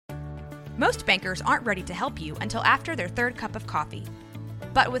Most bankers aren't ready to help you until after their third cup of coffee.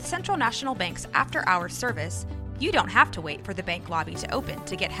 But with Central National Bank's after-hours service, you don't have to wait for the bank lobby to open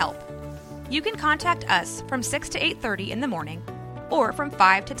to get help. You can contact us from 6 to 8:30 in the morning or from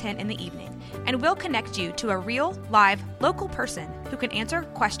 5 to 10 in the evening, and we'll connect you to a real, live, local person who can answer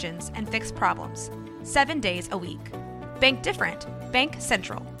questions and fix problems 7 days a week. Bank different. Bank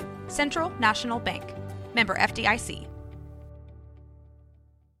Central. Central National Bank. Member FDIC.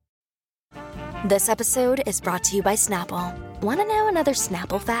 This episode is brought to you by Snapple. Want to know another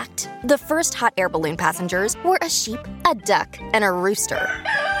Snapple fact? The first hot air balloon passengers were a sheep, a duck, and a rooster.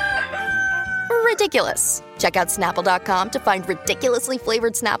 Ridiculous. Check out Snapple.com to find ridiculously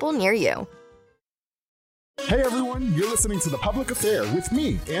flavored Snapple near you. Hey everyone, you're listening to The Public Affair with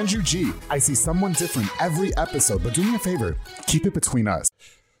me, Andrew G. I see someone different every episode, but do me a favor, keep it between us.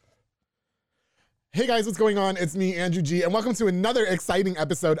 Hey guys, what's going on? It's me, Andrew G, and welcome to another exciting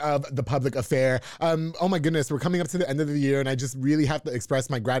episode of The Public Affair. Oh my goodness, we're coming up to the end of the year, and I just really have to express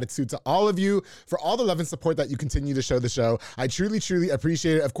my gratitude to all of you for all the love and support that you continue to show the show. I truly, truly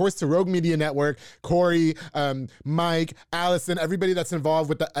appreciate it. Of course, to Rogue Media Network, Corey, Mike, Allison, everybody that's involved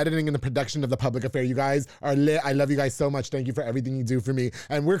with the editing and the production of The Public Affair. You guys are lit. I love you guys so much. Thank you for everything you do for me.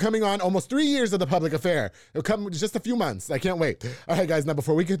 And we're coming on almost 3 years of The Public Affair. It'll come just a few months. I can't wait. All right, guys, now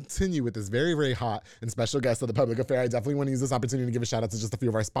before we continue with this very, very hot and special guest of The Public Affair, I definitely want to use this opportunity to give a shout out to just a few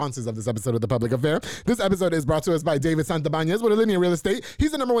of our sponsors of this episode of The Public Affair. This episode is brought to us by David Santabanez with Alinea Real Estate.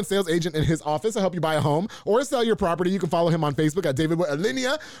 He's the #1 sales agent in his office to help you buy a home or sell your property. You can follow him on Facebook at David with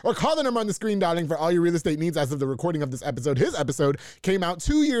Alinea or call the number on the screen, darling, for all your real estate needs. As of the recording of this episode, his episode came out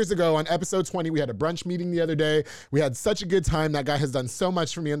 2 years ago on episode 20. We had a brunch meeting the other day. We had such a good time. That guy has done so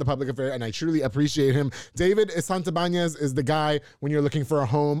much for me in The Public Affair, and I truly appreciate him. David Santabanez is the guy when you're looking for a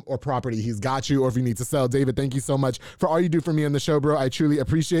home or property. He's got you, or if you need to sell. David, thank you so much for all you do for me on the show, bro. I truly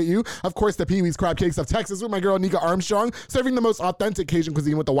appreciate you. Of course, the Pee Wee's Crab Cakes of Texas with my girl, Nika Armstrong, serving the most authentic Cajun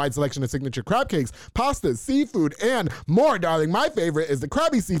cuisine with a wide selection of signature crab cakes, pastas, seafood, and more, darling. My favorite is the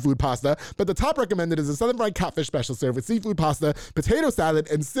Krabby Seafood Pasta, but the top recommended is the Southern Fried Catfish Special served with seafood pasta, potato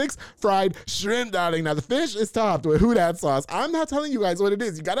salad, and 6 fried shrimp, darling. Now, the fish is topped with Houdat sauce. I'm not telling you guys what it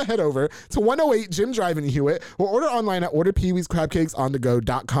is. You got to head over to 108 Jim Drive in Hewitt or order online at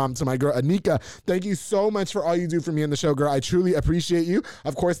orderpeeweescrabcakesonthego.com. To my girl, Anika, thank you so much for all you do for me in the show, girl. I truly appreciate you.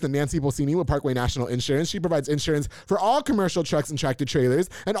 Of course, the Nancy Bolsini with Parkway National Insurance. She provides insurance for all commercial trucks and tractor trailers,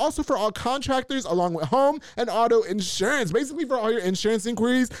 and also for all contractors, along with home and auto insurance. Basically, for all your insurance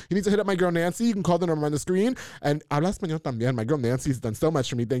inquiries, you need to hit up my girl Nancy. You can call the number on the screen. And habla español también. My girl Nancy's done so much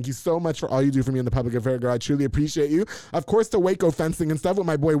for me. Thank you so much for all you do for me in The Public Affair, girl. I truly appreciate you. Of course, to Waco Fencing and stuff with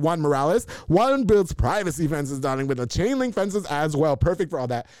my boy Juan Morales. Juan builds privacy fences, darling, with the chain link fences as well. Perfect for all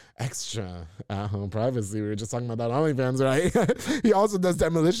that extra at-home privacy. We were just talking about that OnlyFans, right? He also does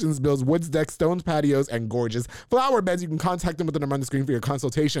demolitions, builds woods decks, stones patios, and gorgeous flower beds. You can contact him with the number on the screen for your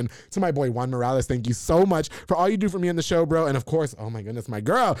consultation. To my boy Juan Morales, thank you so much for all you do for me in the show, bro. And of course, oh my goodness, my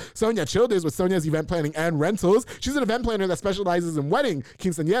girl, Sonia Childers with Sonia's Event Planning and Rentals. She's an event planner that specializes in wedding,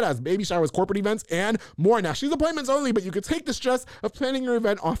 quinceañeras, baby showers, corporate events, and more. Now, she's appointments only, but you could take the stress of planning your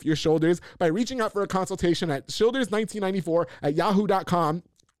event off your shoulders by reaching out for a consultation at shoulders1994@yahoo.com.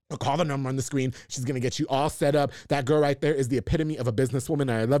 Or call the number on the screen. She's going to get you all set up. That girl right there is the epitome of a businesswoman.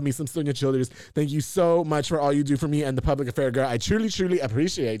 I love me some Sonia Childers. Thank you so much for all you do for me and The Public Affair, girl. I truly, truly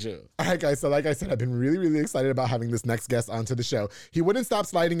appreciate you. All right, guys. So like I said, I've been really, really excited about having this next guest onto the show. He wouldn't stop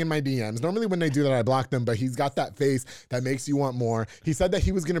sliding in my DMs. Normally when they do that, I block them, but he's got that face that makes you want more. He said that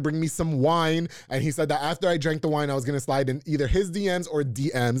he was going to bring me some wine, and he said that after I drank the wine, I was going to slide in either his DMs or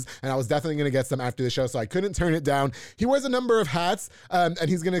DMs, and I was definitely going to get some after the show, so I couldn't turn it down. He wears a number of hats, and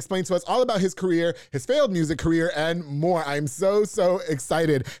he's going to explain to us all about his career, his failed music career, and more. I'm so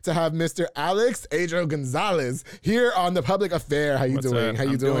excited to have Mr. Alex Adro Gonzalez here on The Public Affair. How you doing? How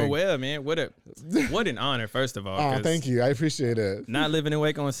you doing? Doing well, man. What an honor, first of all. Oh, thank you. I appreciate it. Not living in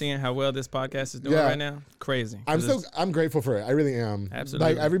Waco and seeing how well this podcast is doing right now, crazy. I'm grateful for it. I really am.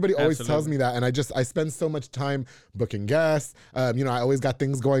 Absolutely. Like everybody always tells me that, and I spend so much time booking guests. I always got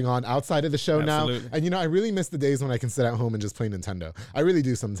things going on outside of the show now, and I really miss the days when I can sit at home and just play Nintendo. I really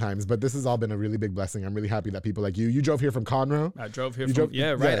do sometimes, but this has all been a really big blessing. I'm really happy that people like you drove here from Conroe. I drove here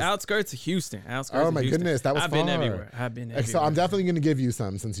outskirts of Houston. Oh my goodness, that was far. I've been everywhere. So I'm definitely going to give you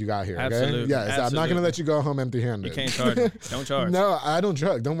some since you got here. Okay? Absolutely. Yeah, so I'm not going to let you go home empty-handed. You can't charge me. Don't charge. No, I don't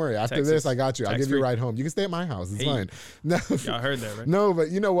drug. Don't worry. After Texas. this, I got you. I'll give you a ride home. You can stay at my house. It's fine. No, y'all heard that, right? No,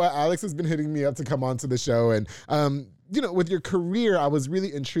 but you know what? Alex has been hitting me up to come on to the show, and with your career, I was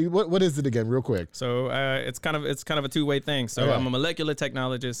really intrigued. What is it again, real quick? So it's kind of a two-way thing. So I'm a molecular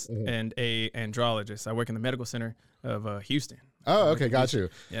technologist and a andrologist. I work in the medical center of Houston. Oh, okay, got you.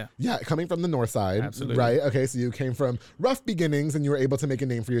 Yeah. Yeah, coming from the north side. Absolutely. Right? Okay, so you came from rough beginnings and you were able to make a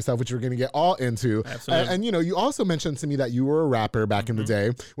name for yourself, which we're going to get all into. Absolutely. And, you also mentioned to me that you were a rapper back in the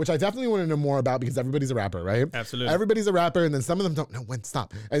day, which I definitely want to know more about because everybody's a rapper, right? Absolutely. Everybody's a rapper, and then some of them don't know when to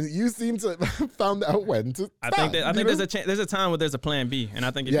stop. And you seem to have found out when to stop. I think there's a time where there's a plan B, and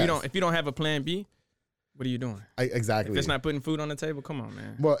I think if you don't have a plan B, what are you doing? Exactly. If it's not putting food on the table, come on,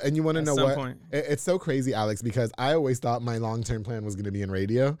 man. Well, and you want to know what? Point. It's so crazy, Alex, because I always thought my long-term plan was going to be in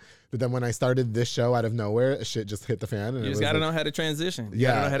radio. But then when I started this show out of nowhere, shit just hit the fan. And you just got to know how to transition. You yeah,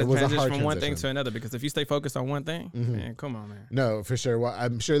 got to know how to it was transition from one thing to another. Because if you stay focused on one thing, man, come on, man. No, for sure. Well,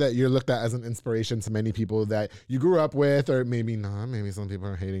 I'm sure that you're looked at as an inspiration to many people that you grew up with, or maybe not. Maybe some people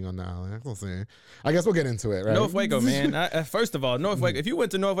are hating on the Alex. We'll see. I guess we'll get into it, right? North Waco, man. First of all, North Waco. If you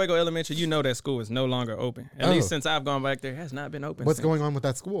went to North Waco Elementary, you know that school is no longer open. At least since I've gone back there, it has not been open. What's going on with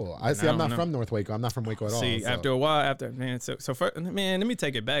that school? I'm not from North Waco. I'm not from Waco at all. See, after a while, so first, man, let me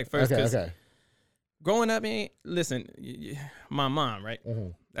take it back first. Okay. Growing up, man, listen, my mom, right?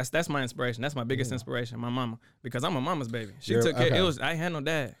 That's my inspiration. That's my biggest inspiration, my mama, because I'm a mama's baby. She took care. I had no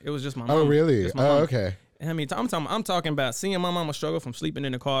dad. It was just my mama. Oh, really? Mama. Okay. And I mean, I'm talking about seeing my mama struggle from sleeping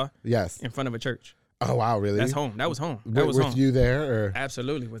in the car. Yes. In front of a church. Oh, wow, really? That's home. That was home. Was you there? Or?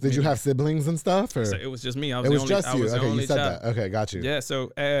 Absolutely. Did you have siblings and stuff? Or? So it was just me. I was it was the only, just you. Okay, you said child. that. Okay, got you. Yeah,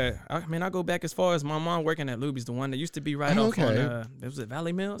 so, I go back as far as my mom working at Luby's, the one that used to be right off on, was it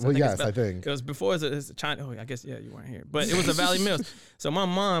Valley Mills? Well, yes, I think. It was before it was China. Oh, I guess, yeah, you weren't here. But it was a Valley Mills. So my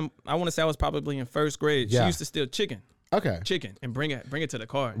mom, I want to say I was probably in first grade. Yeah. She used to steal chicken. Okay. Chicken and bring it to the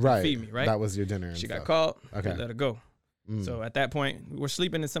car right. and feed me, right? That was your dinner and She stuff. got caught. Okay. Let her go. So at that point, we were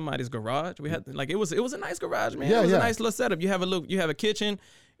sleeping in somebody's garage. We had it was a nice garage, man. It was a nice little setup. You have a kitchen,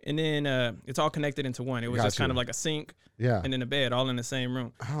 and then it's all connected into one. It was just kind of like a sink, and then a bed, all in the same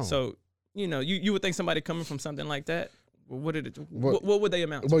room. Oh. So you would think somebody coming from something like that. What would they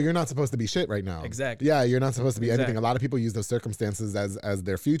amount to? Well, you're not supposed to be shit right now. Exactly. Yeah, you're not supposed to be anything. A lot of people use those circumstances as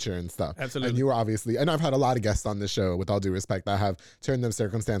their future and stuff. Absolutely. And you were obviously, and I've had a lot of guests on this show, with all due respect, that have turned them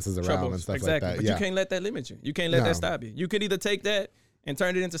circumstances around and stuff like that. But you can't let that limit you. You can't let that stop you. You could either take that and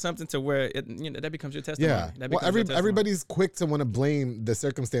turn it into something to where that becomes your testimony. Yeah. Well, everybody's quick to want to blame the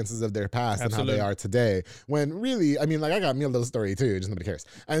circumstances of their past and how they are today. When really, I mean, like, I got me a little story too. Just nobody cares.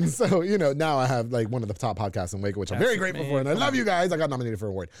 And so, now I have like one of the top podcasts in Waco, which I'm very grateful for, and I love you guys. I got nominated for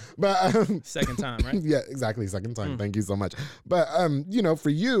an award, but second time, right? Yeah, exactly, second time. Thank you so much. But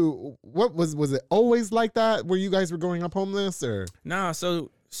for you, what was it always like that? Where you guys were growing up homeless, or nah?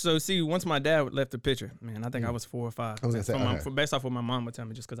 So see, once my dad left the picture, man, I think I was 4 or 5. I was gonna say, based off what my mom would tell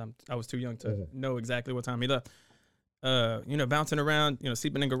me, just because I was too young to know exactly what time he left. Bouncing around,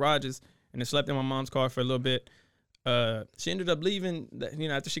 sleeping in garages, and then slept in my mom's car for a little bit. She ended up leaving,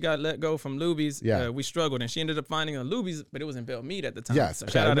 after she got let go from Luby's. We struggled, and she ended up finding a Luby's, but it was in Belmead at the time. Yes, so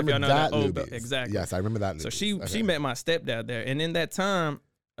shout out if y'all know that old exactly. Yes, I remember that. So she met my stepdad there, and in that time,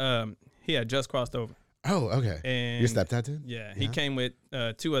 he had just crossed over. Oh, okay. And your stepdad did? Yeah, he came with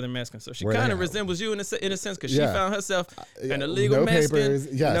 2 other Mexicans. So she kind of resembles you in a sense, because she found herself an illegal Mexican. Papers,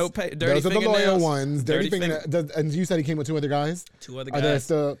 yes. Dirty Those are the loyal ones. Dirty fingernails. And you said he came with 2 other guys? 2 other guys. Are they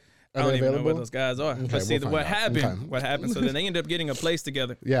still I don't even available? know where those guys are. Okay, but see, what happened? So then they ended up getting a place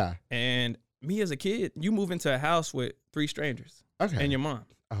together. Yeah. And me as a kid, you move into a house with 3 strangers. Okay. And your mom.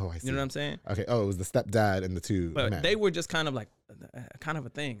 Oh, I see. You know what I'm saying? Okay. Oh, it was the stepdad and the 2 But men. they were just kind of like a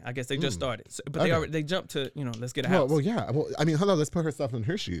thing. I guess they just started. So, but they jumped to, let's get a house. Well, yeah. Well, I mean, hello, let's put herself in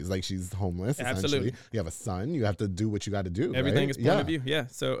her shoes. Like, she's homeless, essentially. Absolutely. You have a son. You have to do what you got to do. Everything right? is point of view. Yeah.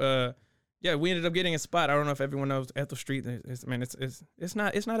 So, we ended up getting a spot. I don't know if everyone knows Ethel Street. It's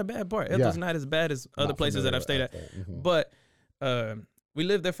not a bad part. Ethel's not as bad as other places that I've stayed at. But we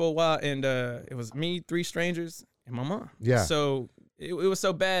lived there for a while, and it was me, 3 strangers, and my mom. Yeah. So it was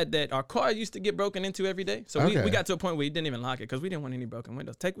so bad that our car used to get broken into every day. So we got to a point where we didn't even lock it because we didn't want any broken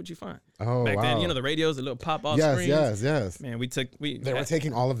windows. Take what you find. Oh, Back wow. then, the radios, the little pop-off screens. Yes. Man, They were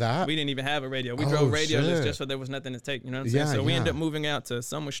taking all of that? We didn't even have a radio. We drove radioless just so there was nothing to take. You know what I'm saying? Yeah, So we ended up moving out to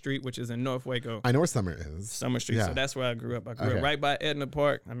Summer Street, which is in North Waco. I know where Summer is. Summer Street. Yeah. So that's where I grew up. I grew up right by Edna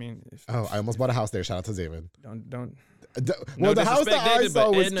Park. I mean, I almost bought a house there. Shout out to David. Don't. Well, the house that I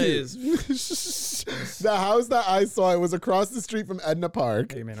saw was Edna cute. The house that I saw, it was across the street from Edna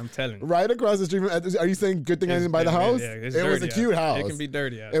Park. Hey man, I'm telling you. Right across the street from Edna. Are you saying good thing I didn't buy the house? Yeah, it was a cute house. It can be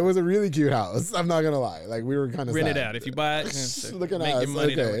dirty out. It was a really cute house. I'm not gonna lie. Like, we were kind of rent it out. If you buy it, look at make us. your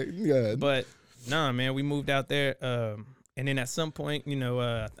money. Okay, good. But nah, man, we moved out there. And then at some point,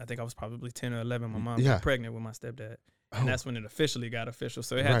 I think I was probably 10 or 11. My mom got pregnant with my stepdad. And that's when it officially got official.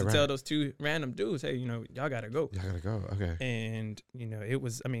 So they had to tell those 2 random dudes, hey, y'all got to go. Y'all got to go. Okay. And, it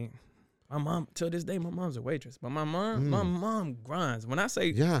was, My mom, till this day, my mom's a waitress. But my mom grinds. When I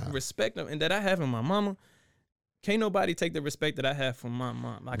say respect and that I have in my mama, can't nobody take the respect that I have from my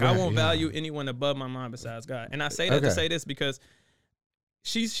mom. Like, I won't value anyone above my mom besides God. And I say that to say this because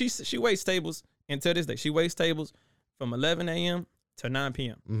she waits tables, and to this day, she waits tables from 11 a.m. to 9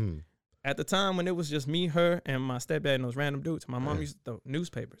 p.m. Mm-hmm. At the time when it was just me, her, and my stepdad and those random dudes, my mom used to throw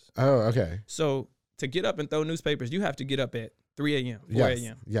newspapers. Oh, okay. So to get up and throw newspapers, you have to get up at 3 a.m., 4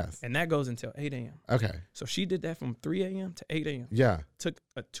 a.m. Yes. And that goes until 8 a.m. Okay. So she did that from 3 a.m. to 8 a.m. Yeah. Took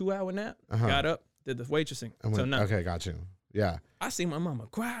a 2-hour nap, got up, did the waitressing. So now, okay, got you. Yeah. I see my mama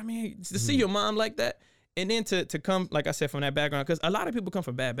cry, man. To see your mom like that, and then to come, like I said, from that background, because a lot of people come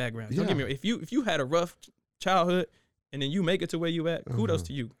from bad backgrounds. Don't get me wrong. If you had a rough childhood and then you make it to where you at, kudos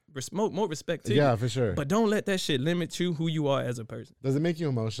to you. More respect to you. Yeah, for sure. But don't let that shit limit you who you are as a person. Does it make you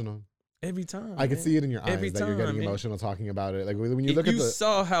emotional? Every time. I can see it in your eyes that you're getting emotional talking about it. Like when you look at you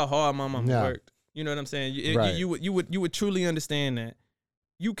saw how hard my mama worked. You know what I'm saying? You would truly understand that.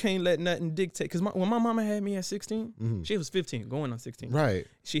 You can't let nothing dictate. Because when my mama had me at 16, she was 15, going on 16. Right.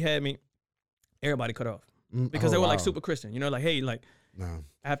 She had me, everybody cut off. Because they were like super Christian. You know, like, hey, like,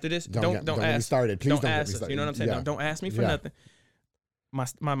 after this, don't ask. Get me started. Please don't ask us. You know what I'm saying? Yeah. Don't ask me for nothing. My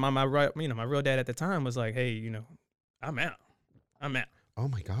real dad at the time was like, hey, you know, I'm out. Oh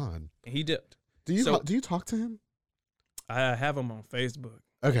my God. And he dipped. Do you talk to him? I have him on Facebook.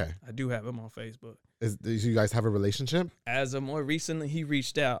 Okay. I do have him on Facebook. Do you guys have a relationship? As of more recently, he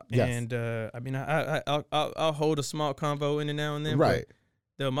reached out. Yes. And I mean, I'll hold a small convo in and now and then. Right. But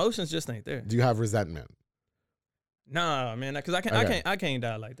the emotions just ain't there. Do you have resentment? Nah, man, because I can't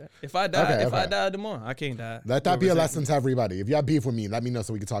die like that. If I die tomorrow, I can't die. Let that be a lesson to everybody. If you have beef with me, let me know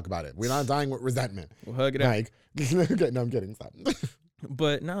so we can talk about it. We're not dying with resentment. We'll hug it out. Okay, no, I'm kidding. Stop.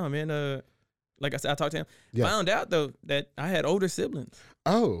 But no, man. Like I said, I talked to him. Yes. Found out though that I had older siblings.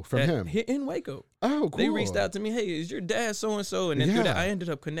 Oh, from him in Waco. Oh, cool. They reached out to me. Hey, is your dad so and so? And then through that, I ended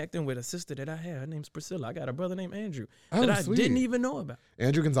up connecting with a sister that I had. Her name's Priscilla. I got a brother named Andrew that I didn't even know about.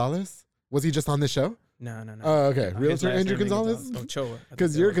 Andrew Gonzalez. Was he just on this show? No. Oh, okay. Realtor Andrew Gonzalez? Ochoa.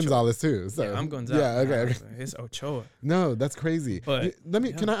 Because you're Gonzalez too. So. Yeah, I'm Gonzalez. Yeah, okay. It's Ochoa. No, that's crazy. But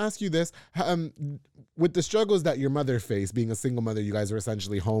can I ask you this? With the struggles that your mother faced, being a single mother, you guys were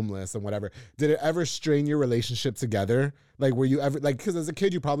essentially homeless and whatever. Did it ever strain your relationship together? Like, were you ever, like, because as a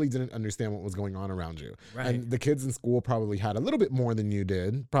kid, you probably didn't understand what was going on around you. Right. And the kids in school probably had a little bit more than you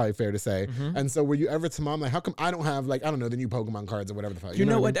did, probably fair to say. Mm-hmm. And so were you ever to mom, like, how come I don't have, like, I don't know, the new Pokemon cards or whatever the fuck? You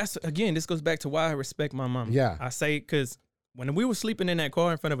know what? That's, again, this goes back to why I respect my mom. Yeah. I say, because when we were sleeping in that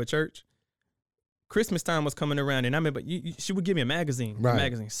car in front of a church, Christmas time was coming around, and I remember she would give me a magazine.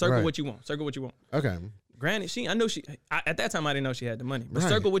 Circle what you want. Circle what you want. Okay. Granted, at that time I didn't know she had the money. But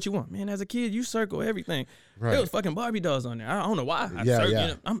circle what you want, man. As a kid, you circle everything. Right. There was fucking Barbie dolls on there. I don't know why. You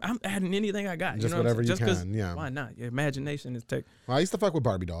know, I'm adding anything I got. Just whatever you can. Yeah. Why not? Your imagination is Well, I used to fuck with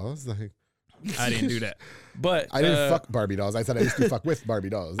Barbie dolls. Like. I didn't do that. But I didn't fuck Barbie dolls. I said I used to fuck with Barbie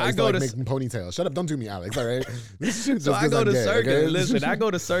dolls. I used to make ponytails. Shut up, don't do me, Alex. All right. So I go to circling. Okay? Listen, I go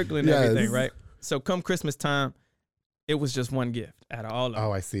to circling and everything, right? So come Christmas time, it was just one gift out of all of them.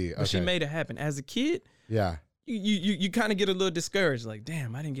 Oh, I see. Okay. But she made it happen. As a kid, you kind of get a little discouraged, like,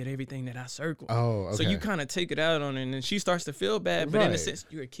 damn, I didn't get everything that I circled. Oh, okay. So you kind of take it out on her, and then she starts to feel bad. But in a sense,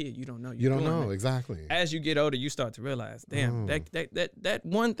 you're a kid, you don't know. You don't know, exactly. As you get older, you start to realize, damn, that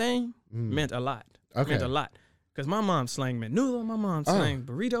one thing meant a lot. Okay. Meant a lot. Because my mom slang menudo, my mom slang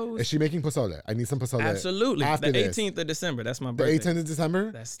burritos. Is she making pozole? I need some pozole. Absolutely. After the 18th of December, that's my birthday. The 18th of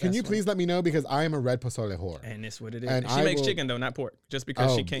December? Can you please let me know? Because I am a red pozole whore. And that's what it is. And she makes chicken, though, not pork. Just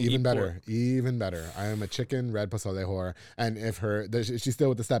because she can't eat pork. Even better. I am a chicken red pozole whore. And if she's still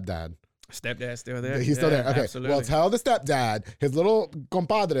with the stepdad. Stepdad's still there. He's still there. Okay. Absolutely. Well, tell the stepdad, his little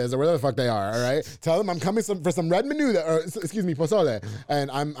compadres or whatever the fuck they are. All right. Tell him I'm coming for some red menudo, or excuse me, pozole, and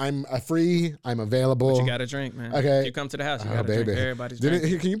I'm free. I'm available. But you gotta drink, man. Okay. If you come to the house, you gotta drink. Everybody's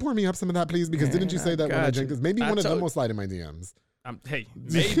drinking. Can you pour me up some of that, please? Because didn't you say that when I drink this? Maybe one of them will slide in my DMs. Hey,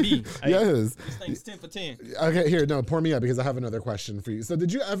 maybe. Yes. This thing's 10 for 10. Okay, here, no, pour me up because I have another question for you. So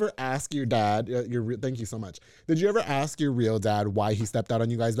did you ever ask your dad, thank you so much. Did you ever ask your real dad why he stepped out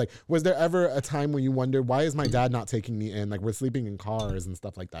on you guys? Like, was there ever a time when you wondered, why is my dad not taking me in? Like, we're sleeping in cars and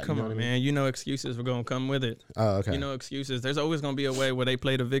stuff like that. Come on, man. You know excuses were going to come with it. Oh, okay. You know excuses. There's always going to be a way where they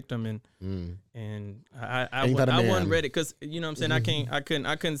play the victim. And I wasn't ready because, you know what I'm saying? I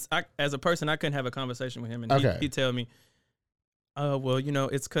couldn't, as a person, I couldn't have a conversation with him. And he'd tell me, Well,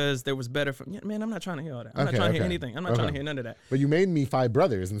 it's because there was better for man. I'm not trying to hear all that. I'm not trying to hear anything. I'm not trying to hear none of that. But you made me 5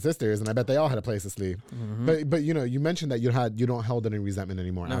 brothers and sisters, and I bet they all had a place to sleep. Mm-hmm. But you mentioned that you don't hold any resentment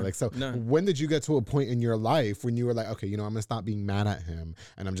anymore, Alex. So when did you get to a point in your life when you were like, okay, I'm gonna stop being mad at him,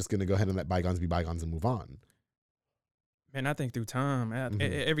 and I'm just gonna go ahead and let bygones be bygones and move on? Man, I think through time,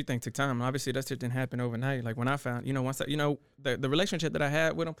 everything took time. Obviously, that shit didn't happen overnight. Like when I found, the relationship that I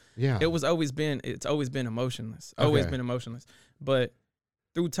had with him, it's always been emotionless. Always been emotionless. But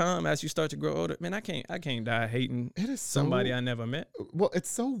through time, as you start to grow older, man, I can't die hating somebody I never met. Well,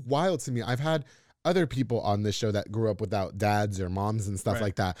 it's so wild to me. I've had other people on this show that grew up without dads or moms and stuff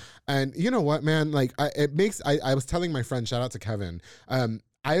like that. And you know what, man? Like I was telling my friend, shout out to Kevin,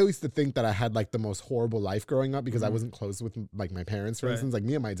 I used to think that I had like the most horrible life growing up because I wasn't close with like my parents, for instance. Like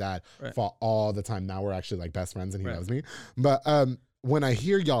me and my dad fought all the time. Now we're actually like best friends and he loves me. But when I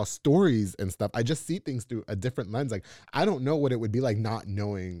hear y'all stories and stuff, I just see things through a different lens. Like I don't know what it would be like not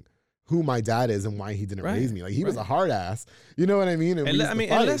knowing who my dad is and why he didn't raise me. Like he was a hard ass. You know what I mean? And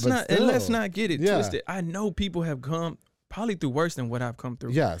let's not get it twisted. I know people have come probably through worse than what I've come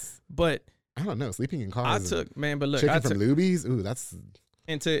through. Yes. But I don't know. Sleeping in cars. Chicken from Luby's. Ooh, that's...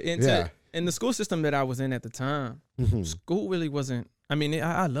 In the school system that I was in at the time, school really wasn't. I mean,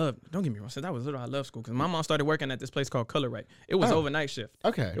 I love. Don't get me wrong. Since I was little, I love school because my mom started working at this place called Color Right. It was overnight shift.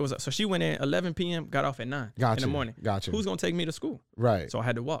 Okay. It was so she went in 11 p.m. got off at 9 in the morning. Gotcha. Who's gonna take me to school? Right. So I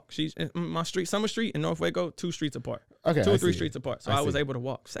had to walk. She's my street, Summer Street and North Waco, 2 streets apart. Okay. 2 or 3 streets apart. So I was able to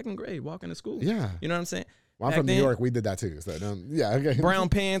walk. 2nd grade, walking to school. Yeah. You know what I'm saying? Well, I'm from New York. We did that too. So okay. Brown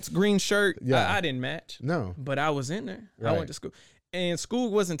pants, green shirt. Yeah. I didn't match. No. But I was in there. Right. I went to school. And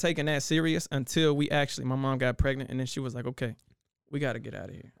school wasn't taking that serious until my mom got pregnant, and then she was like, okay, we got to get out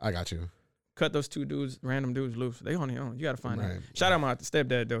of here. I got you. Cut those 2 random dudes loose. They on their own. You got to find them. Shout out my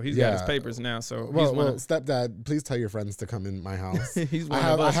stepdad, though. He's got his papers now. So stepdad, please tell your friends to come in my house. He's one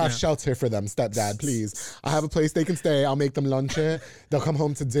of us I have now. Shelter for them, stepdad, please. I have a place they can stay. I'll make them lunch. They'll come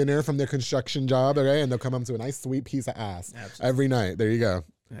home to dinner from their construction job, okay? And they'll come home to a nice, sweet piece of ass every night. There you go.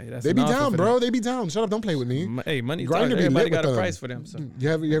 Hey, they be down, bro. They be down. Shut up. Don't play with me. Hey, money's Grindr. Everybody got a price for them. So.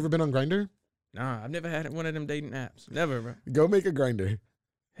 You ever been on Grindr? Nah, I've never had one of them dating apps. Never, bro. Go make a Grindr.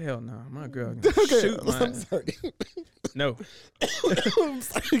 Hell no. My girl. Okay, shoot my I'm sorry. No. I'm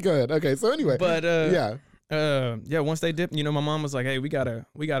sorry. Go ahead. Okay, so anyway. But once they dipped, my mom was like, hey, we gotta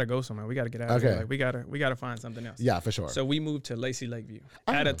go somewhere. We gotta get out of here. Like we gotta find something else. Yeah, for sure. So we moved to Lacey Lakeview.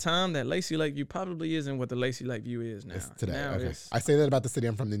 At a time that Lacey Lakeview probably isn't what the Lacey Lakeview is now. It's today. Now okay. I say that about the city.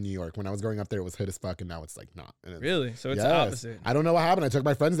 I'm from New York. When I was growing up there, it was hood as fuck, and now it's like not. Really? So it's the opposite. I don't know what happened. I took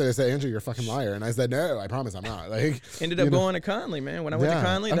my friends there to say, Andrew, you're a fucking liar. And I said, no, I promise I'm not. Like ended up going to Conley, man. When I went to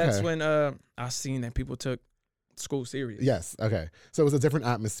Conley, that's when I seen that people took school serious. Yes. Okay. So it was a different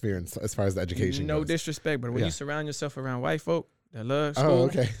atmosphere as far as the education No goes. disrespect, but when you surround yourself around white folk that love school. Oh,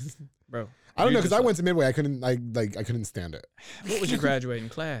 okay. Bro. I don't know, because I went to Midway. I couldn't stand it. What was your graduating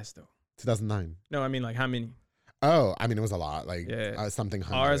class though? 2009. No, I mean like how many? Oh, I mean it was a lot. Like something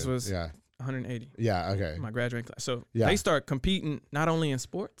 100. Ours was 180. Yeah, okay. My graduating class. So they start competing not only in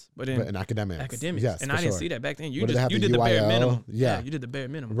sports, but in academics. Yes, and I didn't see that back then. You did the bare minimum. Yeah, you did the bare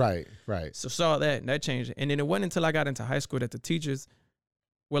minimum. Right. So saw that, and that changed it. And then it wasn't until I got into high school that the teachers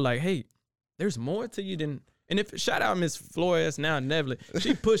were like, hey, there's more to you than... And if shout out Miss Flores, now Neville,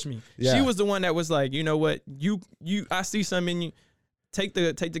 she pushed me. She was the one that was like, you know what, I see something in you. Take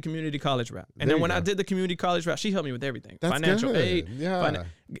the community college route. And then when I did the community college route, she helped me with everything. That's financial good. aid. Yeah.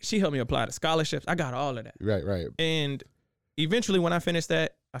 She helped me apply to scholarships. I got all of that. Right. And eventually when I finished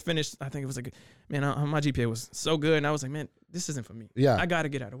that, I think it was like, man, my GPA was so good. And I was like, man, this isn't for me. Yeah. I got to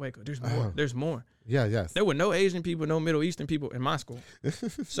get out of Waco. There's more. There's more. Yeah, yes. There were no Asian people, no Middle Eastern people in my school.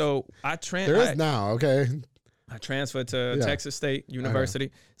 So there is now, okay. I transferred to Texas State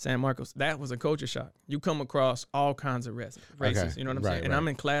University, San Marcos. That was a culture shock. You come across all kinds of races. You know what I'm saying? And I'm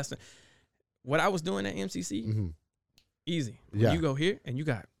in class. What I was doing at MCC, easy. Yeah. You go here and you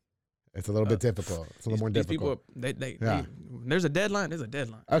got. It's a little bit diffifult. It's a little more difficult. People, there's a deadline. There's a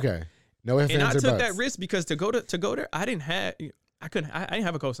deadline. Okay. No ifs, and ands, I took or buts. that risk because to go there, I didn't have a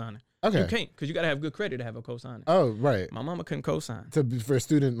cosigner. Okay. You can't, because you got to have good credit to have a cosigner. Oh, right. My mama couldn't cosign. For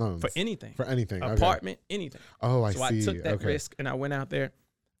student loans? For anything. Apartment, anything. Oh, I see. So I took that risk and I went out there.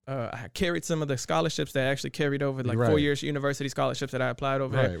 I carried some of the scholarships that I actually carried over, like 4 years university scholarships that I applied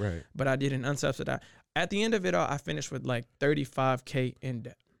over there. Right. But I did an unsubsidized. At the end of it all, I finished with like $35K in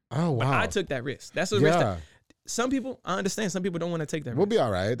debt. Oh, wow. But I took that risk. That's a risk. some people, I understand. Some people don't want to take that. We'll be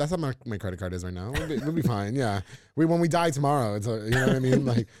all right. That's how my credit card is right now. We'll be fine. Yeah. When we die tomorrow, it's you know what I mean?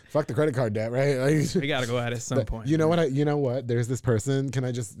 Like, fuck the credit card debt, right? Like, we got to go at it at some point. You know what? You know what? There's this person. Can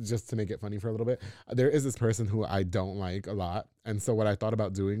I just to make it funny for a little bit? There is this person who I don't like a lot. And so what I thought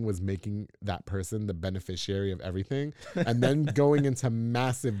about doing was making that person the beneficiary of everything and then going into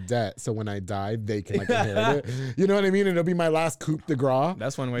massive debt. So when I die, they can like inherit it. You know what I mean? It'll be my last coup de grace.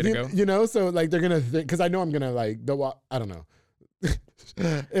 That's one way to go. You know, so like they're going to think, because I know I'm going to like, I don't know.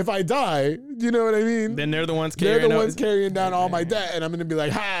 If I die, you know what I mean? Then they're the ones carrying down all my debt, and I'm gonna be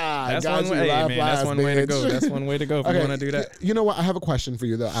like, that's one way. That's one way to go. That's one way to go if you want to do that. You know what? I have a question for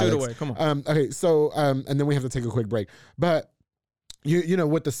you though, Alex. Shoot away. Come on. Okay, so and then we have to take a quick break, but. You know,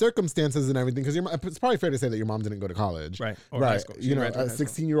 with the circumstances and everything, because it's probably fair to say that your mom didn't go to college. Right. Or high school. You know, a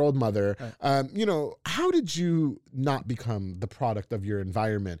 16-year-old mother. Right. You know, how did you not become the product of your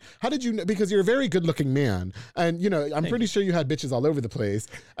environment? How did you, because you're a very good-looking man, and, you know, I'm pretty sure you had bitches all over the place.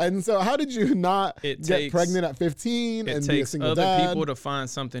 And so how did you not get pregnant at 15 and be a single dad? It takes other people to find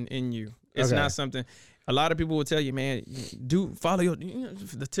something in you. It's not something... A lot of people will tell you, man, follow your,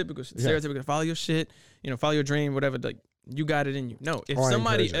 the typical, stereotypical, follow your shit, follow your dream, whatever, like, you got it in you. No, if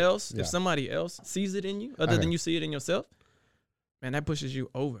somebody else sees it in you, other than you see it in yourself, man, that pushes you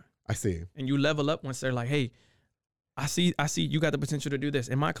over. I see. And you level up once they're like, hey, I see you got the potential to do this.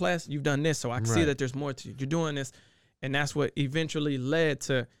 In my class, you've done this, so I see that there's more to you. You're doing this. And that's what eventually led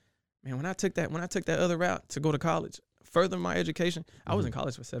to, man, when I took that other route to go to college, further my education, I was in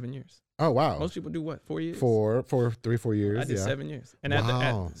college for 7 years. Oh, wow. Most people do what, 4 years? 3-4 years. I did 7 years. And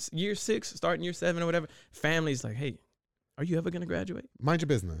at year 6, starting year 7 or whatever, family's like, hey, are you ever going to graduate? Mind your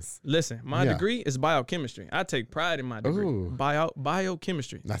business. Listen, my degree is biochemistry. I take pride in my degree.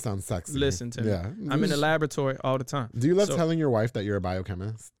 Biochemistry. That sounds sexy. Listen to me. I'm in the laboratory all the time. Do you love telling your wife that you're a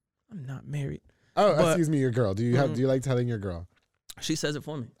biochemist? I'm not married. Oh, excuse me, your girl. Do you like telling your girl? She says it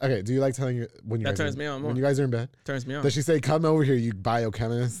for me. Okay. Do you like telling that turns me on more. When you guys are in bed? Turns me on. Does she say, come over here, you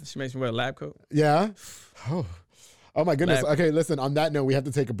biochemist? She makes me wear a lab coat. Yeah? Oh my goodness. Okay, listen, on that note, we have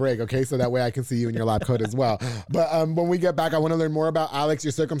to take a break, okay? So that way I can see you in your lab coat as well. But when we get back, I want to learn more about Alex,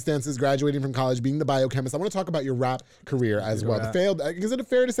 your circumstances, graduating from college, being the biochemist. I want to talk about your rap career as well. The failed, is it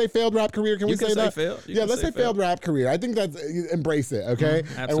fair to say failed rap career? Can we say that? Yeah, let's say failed rap career. I think that's, embrace it, okay?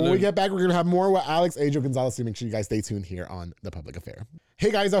 And when we get back, we're going to have more with Alex, Adro, Gonzalez. So make sure you guys stay tuned here on The Public Affair. Hey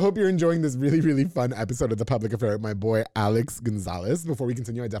guys, I hope you're enjoying this really, really fun episode of The Public Affair with my boy, Alex Gonzalez. Before we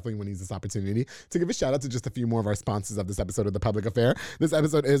continue, I definitely want to use this opportunity to give a shout out to just a few more of our sponsors of this episode of The Public Affair. This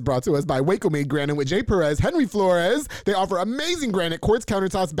episode is brought to us by Waco Made Granite with Jay Perez, Henry Flores. They offer amazing granite quartz,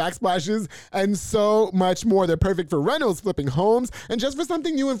 countertops, backsplashes, and so much more. They're perfect for rentals, flipping homes, and just for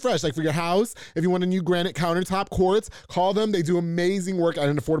something new and fresh, like for your house. If you want a new granite countertop quartz, call them. They do amazing work at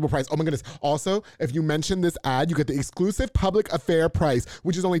an affordable price. Oh my goodness. Also, if you mention this ad, you get the exclusive Public Affair price,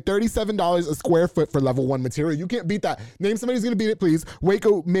 which is only $37 a square foot for level 1 material. You can't beat that. Name somebody who's going to beat it, please.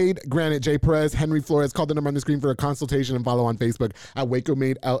 Waco Made Granite, Jay Perez, Henry Flores. Call the number on the screen for a consultation and follow on Facebook at Waco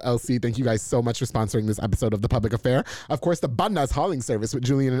Made LLC. Thank you guys so much for sponsoring this episode of The Public Affair. Of course, the Banda's hauling service with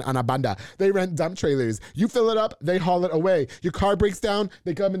Julian and Ana Banda. They rent dump trailers. You fill it up, they haul it away. Your car breaks down,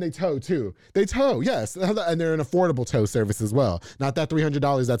 they come and they tow too. They tow, yes. And they're an affordable tow service as well. Not that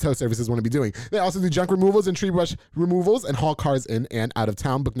 $300 that tow services want to be doing. They also do junk removals and tree brush removals and haul cars in and out of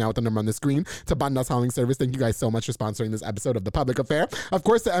town. Book now with the number on the screen to Banda's Hauling Service. Thank you guys so much for sponsoring this episode of The Public Affair. Of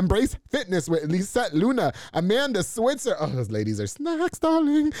course, to Embrace Fitness with Lisette Luna, Amanda Switzer. Oh, those ladies are snacks,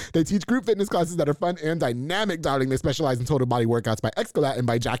 darling. They teach group fitness classes that are fun and dynamic, darling. They specialize in total body workouts by Excolat and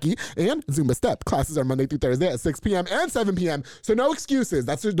by Jackie and Zumba Step. Classes are Monday through Thursday at 6 p.m. and 7 p.m. So no excuses.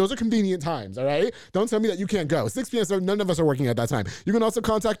 Those are convenient times, all right? Don't tell me that you can't go. 6 p.m. So none of us are working at that time. You can also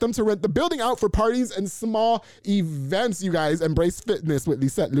contact them to rent the building out for parties and small events, you guys. Embrace Fitness with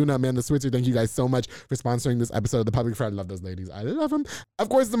Lisette Luna, Amanda Switzer. Thank you guys so much for sponsoring this episode of The Public Affair. I love those ladies. I love them. Of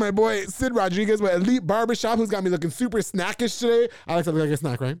course, to my boy Sid Rodriguez with Elite Barbershop, who's got me looking super snackish today. Alex, I look like a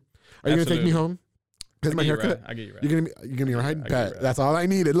snack, right? Are you going to take me home? Because my haircut. I get you right. You're gonna be right? Bet. That's all I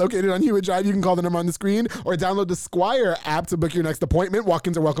needed. Located on Hewitt Drive. You can call the number on the screen or download the Squire app to book your next appointment.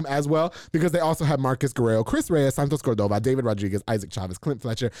 Walk-ins are welcome as well because they also have Marcus Guerrero, Chris Reyes, Santos Cordova, David Rodriguez, Isaac Chavez, Clint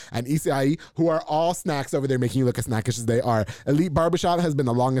Fletcher, and Isai, who are all snacks over there making you look as snackish as they are. Elite Barbershop has been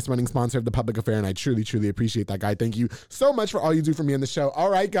the longest running sponsor of The Public Affair, and I truly, truly appreciate that, guy. Thank you so much for all you do for me on the show. All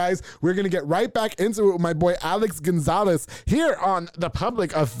right, guys, we're gonna get right back into it with my boy Alex Gonzalez here on The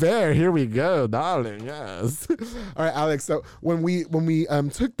Public Affair. Here we go, darling. Yes. All right, Alex. So when we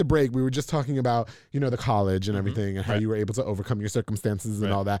took the break, we were just talking about, the college and everything and how you were able to overcome your circumstances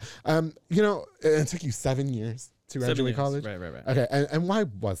and all that. It took you 7 years to graduate college? Right. Okay, and why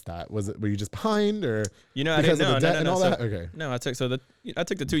was that? Were you just behind, or I didn't know and all that? Okay. No, I took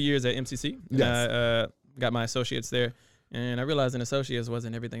the 2 years at MCC. Yes. I got my associates there, and I realized an associates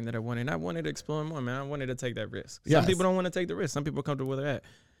wasn't everything that I wanted. I wanted to explore more, man. I wanted to take that risk. Some people don't want to take the risk. Some people come to where they're at.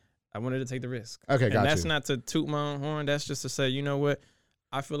 I wanted to take the risk. Okay, and that's not to toot my own horn. That's just to say, you know what?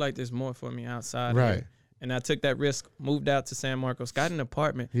 I feel like there's more for me outside. Right. Here. And I took that risk, moved out to San Marcos, got an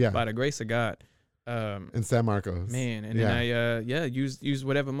apartment by the grace of God. In San Marcos. Man, and then I used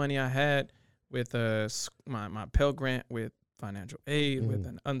whatever money I had with my Pell Grant, with financial aid, with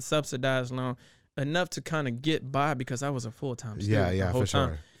an unsubsidized loan, enough to kind of get by because I was a full-time student the whole time.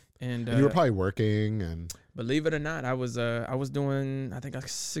 Sure. And you were probably working, and believe it or not, I was doing, I think, like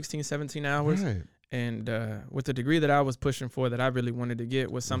 16, 17 hours. Right. And with the degree that I was pushing for, that I really wanted to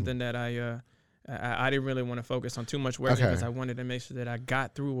get, was something that I didn't really want to focus on too much work because I wanted to make sure that I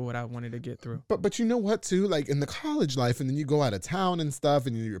got through what I wanted to get through. But you know what, too? Like in the college life, and then you go out of town and stuff,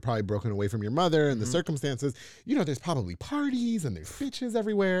 and you're probably broken away from your mother and the circumstances. You know, there's probably parties and there's bitches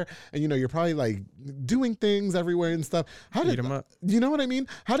everywhere, and you know, you're probably like doing things everywhere and stuff. Beat them up. You know what I mean?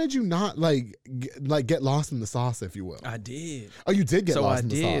 How did you not get lost in the sauce, if you will? I did. Oh, you did get lost in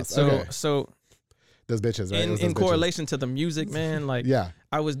the sauce. So those bitches, right? In correlation to the music, man, like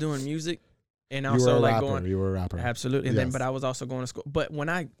I was doing music. And also you were a rapper. Absolutely. And then, but I was also going to school. But when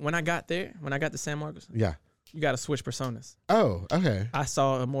I got there, when I got to San Marcos, you got to switch personas. Oh, okay. I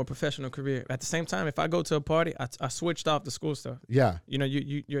saw a more professional career. At the same time, if I go to a party, I switched off the school stuff. Yeah. You know,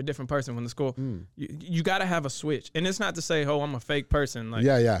 you're a different person when the school. You got to have a switch. And it's not to say, oh, I'm a fake person. Like,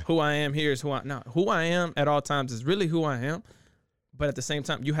 who I am here is who I. No, who I am at all times is really who I am. But at the same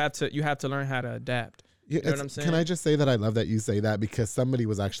time, you have to learn how to adapt. You know what I'm saying? Can I just say that I love that you say that, because somebody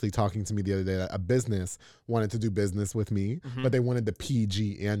was actually talking to me the other day that a business wanted to do business with me, but they wanted the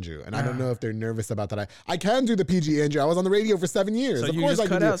PG Andrew. And I don't know if they're nervous about that. I can do the PG Andrew. I was on the radio for 7 years. So of you course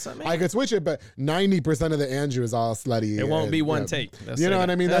just I cut out something. I could switch it, but 90% of the Andrew is all slutty. It won't be one take. You know what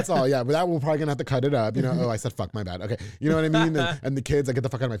I mean? That's all. Yeah, but that we're probably gonna have to cut it up. You know, I said fuck, my bad. Okay, you know what I mean? And the kids, I get the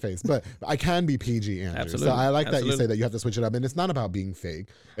fuck out of my face. But I can be PG Andrew. Absolutely. So I like that you say that you have to switch it up, and it's not about being fake.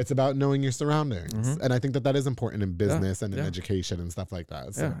 It's about knowing your surroundings, and I think that is important in business and in education and stuff like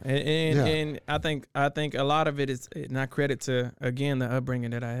that. So, and I think a lot of it is not credit to, again, the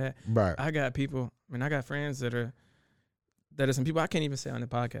upbringing that I had. Right. I got people, I got friends that are some people I can't even say on the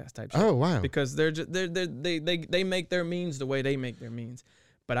podcast type shit. Oh wow. Because they make their means the way they make their means.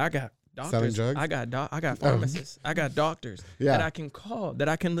 But I got doctors. Selling drugs? I got pharmacists. I got doctors that I can call, that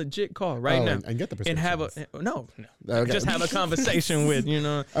I can legit call right now and get the prescriptions. And have just have a conversation with, you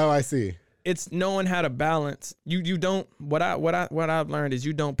know. Oh, I see. It's knowing how to balance. You don't. What I've learned is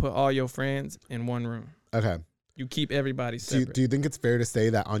you don't put all your friends in one room. Okay. You keep everybody separate. Do you think it's fair to say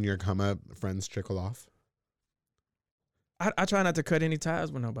that on your come up, friends trickle off? I try not to cut any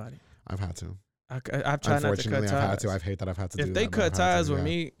ties with nobody. I've had to. I've tried not to cut ties. I've had to. I hate that I've had to do that. If they cut ties with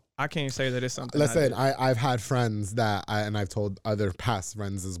me, I can't say that it's something. Listen, I've had friends and I've told other past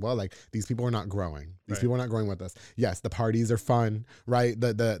friends as well, like, these people are not growing. These people are not growing with us. Yes, the parties are fun, right?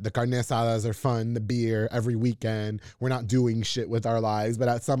 The carne asadas are fun, the beer every weekend. We're not doing shit with our lives, but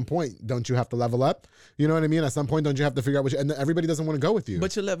at some point, don't you have to level up? You know what I mean? At some point, don't you have to figure out and everybody doesn't want to go with you.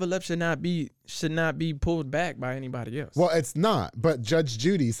 But your level up should not be pulled back by anybody else. Well, it's not. But Judge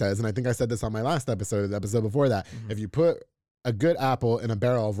Judy says, and I think I said this on my last episode, the episode before that, if you put a good apple in a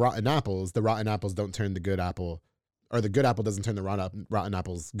barrel of rotten apples, the rotten apples don't turn the good apple, or the good apple doesn't turn the rotten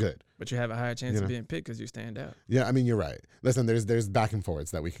apples good. But you have a higher chance of being picked because you stand out. Yeah, I mean, you're right. Listen, there's back and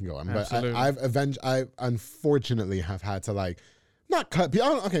forwards that we can go on. Absolutely. But I unfortunately have had to not cut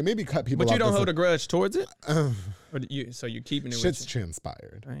people. Maybe cut people. But you off don't hold a grudge towards it? So you're keeping it with shit's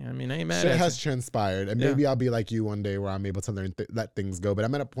transpired. I mean, I ain't mad Shit at has transpired. And maybe I'll be like you one day where I'm able to let things go. But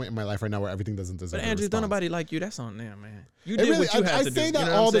I'm at a point in my life right now where everything doesn't deserve But Andrew, don't nobody like you. That's on them, man. You did what you had to do. I say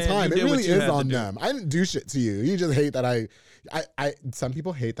that all the time. It really is on them. I didn't do shit to you. You just hate that I some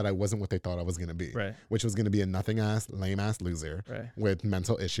people hate that I wasn't what they thought I was going to be. Right. Which was going to be a nothing-ass, lame-ass loser with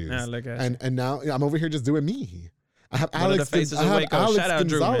mental issues. Nah, look at and now I'm over here just doing me. I have Alex Shout out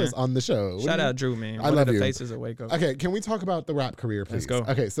Drew, Gonzalez on the show. Shout out Drew, man. I love you. The faces of Waco. Okay, can we talk about the rap career, please? Let's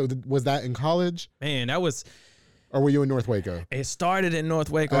go. Okay, so was that in college? Man, that was... Or were you in North Waco? It started in North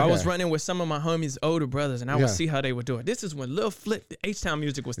Waco. Okay. I was running with some of my homies' older brothers, and I would see how they would do it. This is when Lil Flip, the H-Town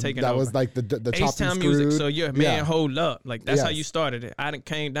music was taking over. That was like the H-Town music. So man, hold up. Like, that's how you started it. I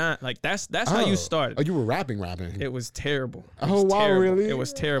came down. Like, that's how you started. Oh, you were rapping. It was terrible. Wow, terrible. really? It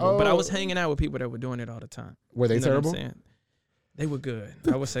was terrible. But I was hanging out with people that were doing it all the time. Were they terrible? What I'm saying? They were good.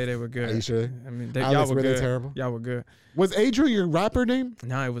 I would say they were good. Are you sure? I mean, Alex, y'all were good. They terrible? Y'all were good. Was Adro your rapper name?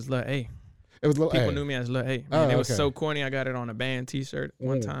 No, it was Lil A. It was Lil A. People knew me as Lil A. Man, it was so corny. I got it on a band T-shirt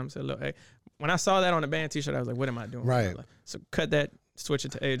one time. Said Lil A. When I saw that on a band T-shirt, I was like, "What am I doing?" Right. So cut that, switch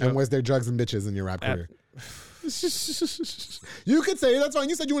it to Adro. And was there drugs and bitches in your rap career? You could say that's fine.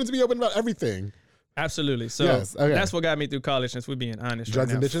 You said you wanted to be open about everything. Absolutely. So that's what got me through college. Since we're being honest,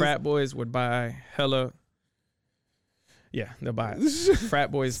 drugs and bitches. Frat boys would buy hella. Yeah, they'll buy it.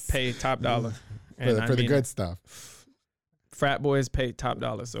 Frat boys pay top dollar for the good stuff. Frat boys pay top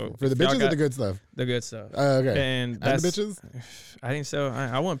dollar. So for the bitches or the good stuff? The good stuff. Okay. And the bitches? I think so.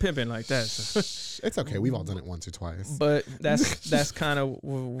 I wasn't pimping like that. So. It's okay. We've all done it once or twice. But that's kind of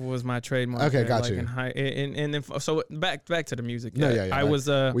was my trademark. Okay, got you. And then so back to the music. Yeah. I was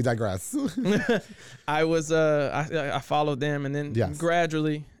we digress. I followed them, and then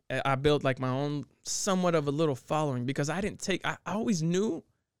gradually I built like my own somewhat of a little following, because I always knew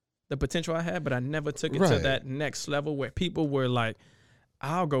the potential I had, but I never took it to that next level where people were like,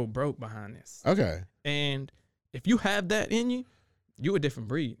 I'll go broke behind this. Okay. And if you have that in you, you a different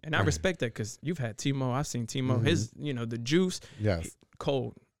breed. And I respect that, because you've had Timo. I've seen Timo. His, the juice. Yes.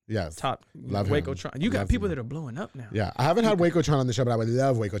 Cold. Yes. Top. Love Waco him. Tron. You got people that are blowing up now. Yeah. I haven't had Waco Tron on the show, but I would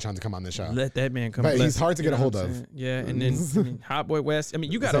love Waco Tron to come on the show. Let that man come. But he's hard to get a hold of. Yeah. And then Hot Boy West. I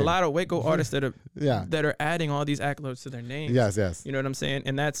mean, you got a lot of Waco artists that are adding all these accolades to their names. Yes. You know what I'm saying?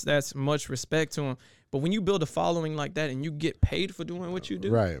 And that's much respect to them. But when you build a following like that and you get paid for doing what you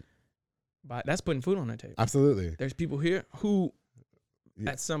do, right? But that's putting food on the table. Absolutely. There's people here who,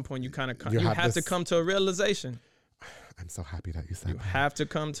 at some point, you have to come to a realization. I'm so happy that you said that. You have to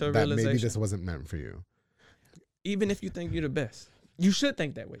come to a that realization. Maybe this wasn't meant for you. Even if you think you're the best, you should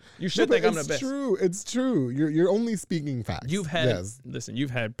think that way. You should think I'm the best. It's true. You're only speaking facts. You've had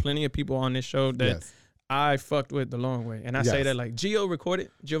you've had plenty of people on this show that I fucked with the long way, and I say that like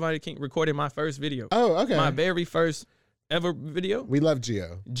Giovanni King recorded my first video. Oh, okay. My very first ever video. We love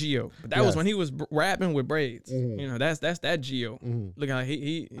Gio, but that was when he was rapping with braids. That's that Gio. Looking like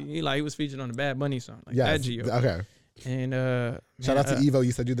he was featured on the Bad Bunny song. Like that Gio. Okay. And shout out to Evo.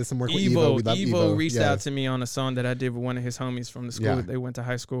 You said you did some work with Evo. We love Evo reached out to me on a song that I did with one of his homies from the school that they went to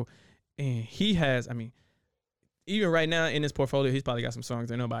high school. And he has, even right now in his portfolio, he's probably got some songs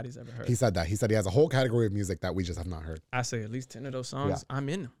that nobody's ever heard. He said that. He said he has a whole category of music that we just have not heard. I say at least 10 of those songs, I'm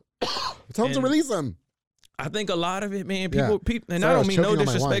in them. Tell him to release them. I think a lot of it, man, people, and I don't mean no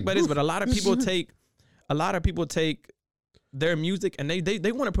disrespect by this, but a lot of people take their music and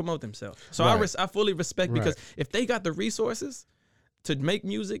they want to promote themselves. So I fully respect, because if they got the resources to make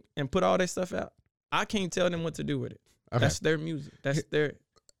music and put all their stuff out, I can't tell them what to do with it. Okay. That's their music. That's their.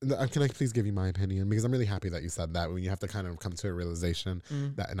 Can I please give you my opinion? Because I'm really happy that you said that. When you have to kind of come to a realization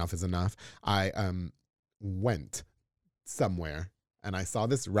that enough is enough. I went somewhere and I saw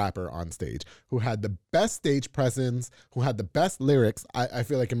this rapper on stage who had the best stage presence, who had the best lyrics, I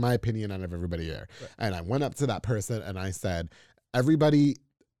feel like, in my opinion, out of everybody there. Right. And I went up to that person and I said, everybody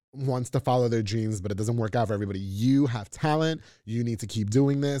wants to follow their dreams, but it doesn't work out for everybody. You have talent. You need to keep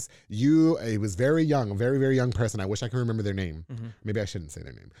doing this. It was very young, a very, very young person. I wish I could remember their name. Maybe I shouldn't say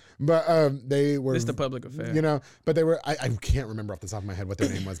their name. But they were... It's the public affair. But they were... I can't remember off the top of my head what their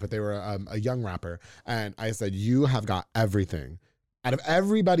name was, but they were a young rapper. And I said, you have got everything. Out of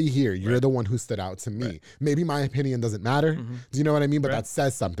everybody here, you're the one who stood out to me. Right. Maybe my opinion doesn't matter. Do you know what I mean? But that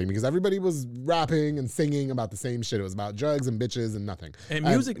says something, because everybody was rapping and singing about the same shit. It was about drugs and bitches and nothing. And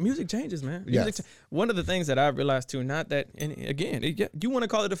music changes, man. One of the things that I realized too, not that, and again, you want to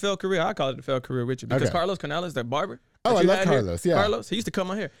call it a failed career, I call it a failed career with you, because Carlos Canales, that barber. Oh, I love Carlos. Yeah, Carlos. He used to come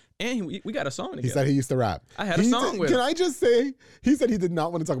on here, and we got a song together. He said he used to rap. I had a song with him. Can I just say, he said he did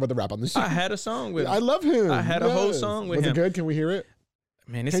not want to talk about the rap on the show. I had a song with him. I love him. I had a whole song with him. Was it good? Can we hear it?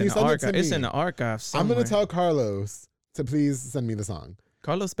 Man, it's in the archive. It's in the archive somewhere. I'm going to tell Carlos to please send me the song.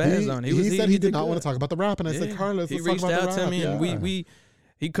 Carlos spazzed on it. He said he did not want to talk about the rap, and I said, Carlos, let's talk about the rap. He reached out to me, and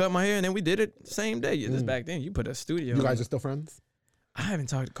he cut my hair, and then we did it the same day. Just back then, you put a studio. You guys are still friends? I haven't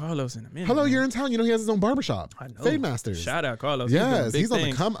talked to Carlos in a minute. Hello, you're in town. You know he has his own barbershop. I know. Fade Masters. Shout out Carlos. Yes, he's on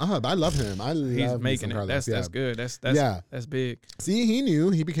the come up. I love him. He's making it. Carlos. That's good. That's big. See, he knew.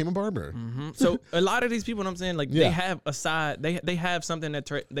 He became a barber. So a lot of these people, I'm saying, like they have a side. They have something that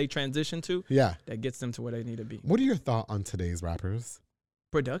they transition to. Yeah. That gets them to where they need to be. What are your thoughts on today's rappers?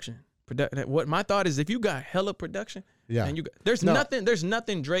 Production. What my thought is, if you got hella production, and there's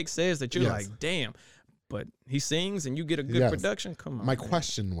nothing Drake says that you're like, damn. But he sings and you get a good production. Come on. My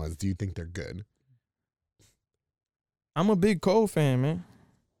question was, do you think they're good? I'm a big Cole fan, man.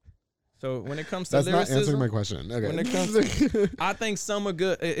 So when it comes to that's lyricism, not answering my question. Okay. When it comes to, I think some are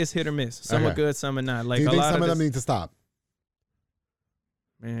good. It's hit or miss. Some are good, some are not. Like, do you think some of them need to stop?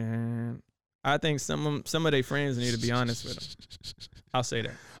 Man, I think some of their friends need to be honest with them. I'll say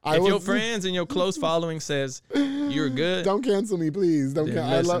that. If your friends and your close following says you're good, don't cancel me, please. Don't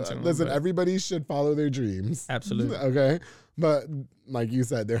listen. Them, everybody should follow their dreams. Absolutely. Okay, but like you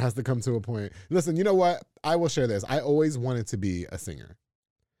said, there has to come to a point. Listen, you know what? I will share this. I always wanted to be a singer.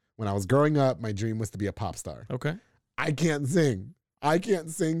 When I was growing up, my dream was to be a pop star. Okay. I can't sing. I can't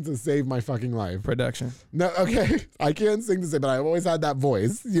sing to save my fucking life. Production. No, okay. I can't sing to save, but I've always had that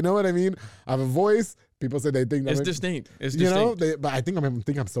voice. You know what I mean? I have a voice. People say they think that it's distinct. It's distinct. But I think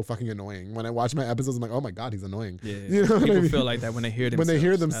I'm so fucking annoying. When I watch my episodes, I'm like, oh my God, he's annoying. Yeah. You know People feel like that when they hear themselves. When they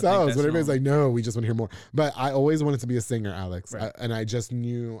hear themselves. When everybody's like, no, we just want to hear more. But I always wanted to be a singer, Alex. Right. And I just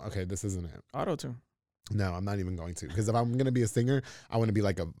knew, okay, this isn't it. Auto-tune. No, I'm not even going to. Because if I'm going to be a singer, I want to be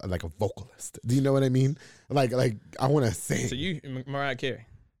like a vocalist. Do you know what I mean? Like I want to sing. So you, Mariah Carey.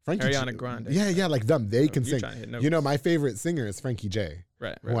 Frankie Ariana Grande. Yeah, like them. They can sing. You know, my favorite singer is Frankie J.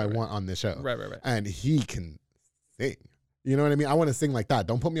 Right. Who I want on this show. Right. And he can sing. You know what I mean? I want to sing like that.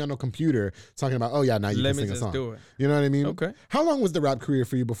 Don't put me on no computer talking about, oh yeah, now you can sing a song. Do it. You know what I mean? Okay. How long was the rap career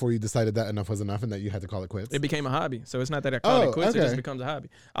for you before you decided that enough was enough and that you had to call it quits? It became a hobby. So it's not that I call it quits. Okay. It just becomes a hobby.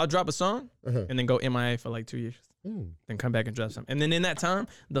 I'll drop a song and then go MIA for like 2 years. Then come back and drop something. And then in that time,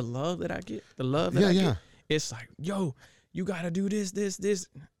 the love that I get, it's like, yo, you got to do this.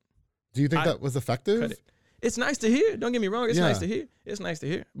 Do you think that was effective? It's nice to hear. Don't get me wrong. It's nice to hear. It's nice to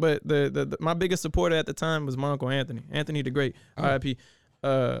hear. But my biggest supporter at the time was my Uncle Anthony. Anthony the Great, R.I.P.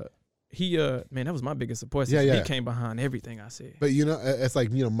 He that was my biggest support. He came behind everything I said. But you know, it's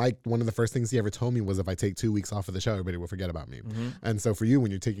like, you know, Mike, one of the first things he ever told me was if I take 2 weeks off of the show, everybody will forget about me. And so for you,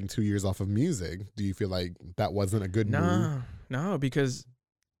 when you're taking 2 years off of music, do you feel like that wasn't a good move? No, because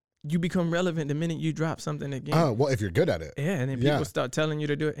you become relevant the minute you drop something again. Oh, well, if you're good at it. Yeah, and then people start telling you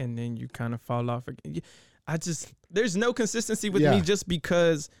to do it, and then you kind of fall off again. There's no consistency with me just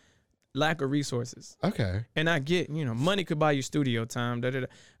because lack of resources. Okay. And I get, you know, money could buy you studio time,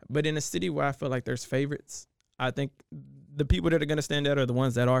 but in a city where I feel like there's favorites, I think the people that are going to stand out are the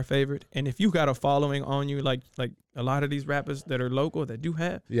ones that are favored. And if you got a following on you, like a lot of these rappers that are local that do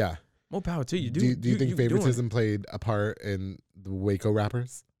have, more power to you. Do you think favoritism played a part in the Waco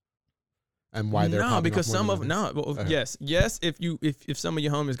rappers? And why they're because some of yes. If some of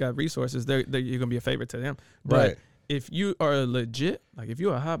your homies got resources, you're gonna be a favorite to them. But if you are legit, like if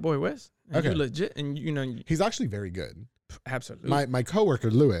you're a Hot Boy West, and you're legit, and you know he's actually very good. Absolutely. My coworker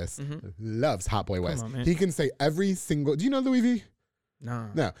Lewis loves Hot Boy West. Come on, man. He can say every single. Do you know Louis V?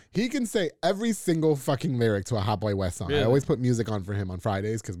 No, he can say every single fucking lyric to a Hot Boy West song. Really? I always put music on for him on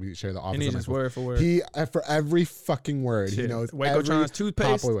Fridays because we share the office. And he's just word for word. He for every fucking word he knows. Waco Tron's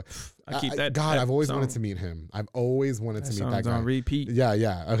toothpaste. Hot Boy I keep that. I've always song. wanted to meet him. I've always wanted to meet that guy. On repeat.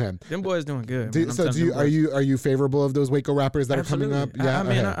 Yeah. Okay. Them boys doing good. Are you favorable of those Waco rappers that Absolutely. are coming up?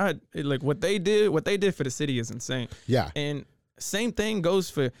 Yeah. I mean, like what they did for the city is insane. Yeah. And same thing goes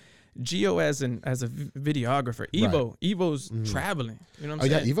for Gio as a videographer. Evo's traveling. You know what I'm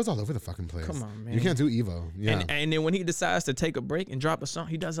saying? Yeah, Evo's all over the fucking place. Come on, man. You can't do Evo. Yeah. And then when he decides to take a break and drop a song,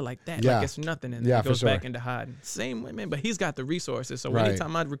 he does it like that. Like it's nothing. And then he goes back into hiding. Same way, man. But he's got the resources. So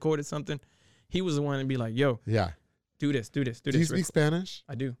anytime I recorded something, he was the one to be like, yo, do this. Do you speak Spanish?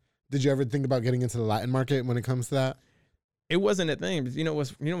 I do. Did you ever think about getting into the Latin market when it comes to that? It wasn't a thing. But you know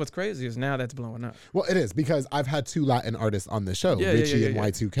what's crazy is now that's blowing up. Well, it is because I've had 2 Latin artists on the show, Richie and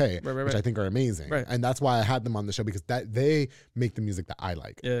Y2K, which I think are amazing. Right. And that's why I had them on the show because they make the music that I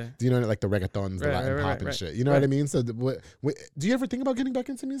like. Yeah. Do you know, like the reggaetons, the Latin pop and shit? You know what I mean? So do you ever think about getting back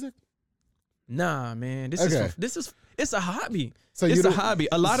into music? Nah, man. It's a hobby. So it's a hobby.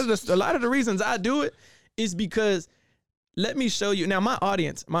 A lot of the reasons I do it is because let me show you. Now, my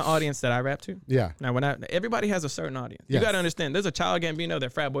audience that I rap to. Yeah. Now, everybody has a certain audience. Yes. You got to understand. There's a Child Gambino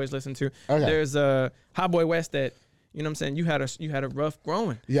that frat boys listen to. Okay. There's a Hot Boy West that, you know what I'm saying, you had a rough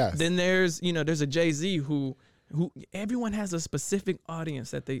growing. Yes. Then there's a Jay-Z who everyone has a specific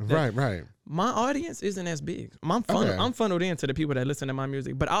audience that they. Right. My audience isn't as big. I'm funneled into the people that listen to my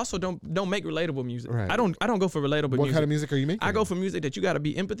music, but I also don't make relatable music. Right. I don't go for relatable music. What kind of music are you making? I go for music that you got to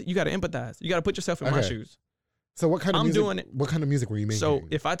be empathy. You got to empathize. You got to put yourself in my shoes. So what kind of music? Doing it. What kind of music were you making? So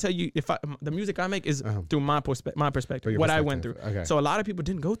if I tell you, the music I make is through my perspective, what I went through. Okay. So a lot of people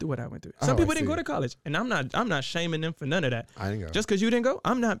didn't go through what I went through. Some people didn't go to college, and I'm not shaming them for none of that. I didn't go. Just because you didn't go,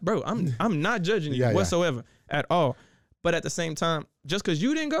 I'm not judging you whatsoever at all. But at the same time, just because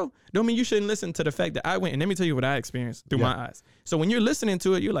you didn't go, don't mean you shouldn't listen to the fact that I went. And let me tell you what I experienced through my eyes. So when you're listening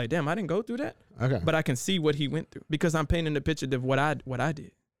to it, you're like, damn, I didn't go through that. Okay. But I can see what he went through because I'm painting the picture of what I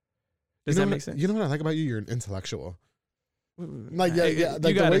did. Does that make sense? You know what I like about you? You're an intellectual. Like, like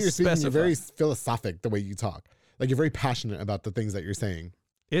the way you're speaking, you're very philosophic the way you talk. Like, you're very passionate about the things that you're saying.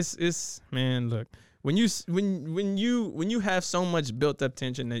 It's man, look, when you have so much built up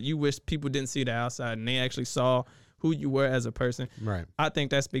tension that you wish people didn't see the outside and they actually saw who you were as a person. Right. I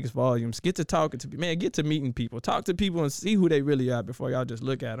think that speaks volumes. Get to talking to people, man. Get to meeting people. Talk to people and see who they really are before y'all just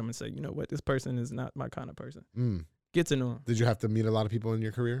look at them and say, you know what, this person is not my kind of person. Get to know them. Did you have to meet a lot of people in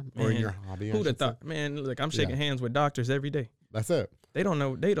your career or in your hobby? Who'd have thought? Man, look, I'm shaking hands with doctors every day. That's it. They don't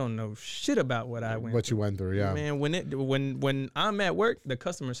know shit about what I went. What you went through, yeah. Man, when I'm at work, the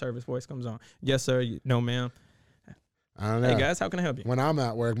customer service voice comes on. Yes, sir. No, ma'am. I don't know. Hey guys, how can I help you? When I'm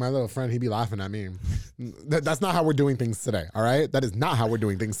at work, my little friend, he be laughing at me. That's not how we're doing things today, all right? That is not how we're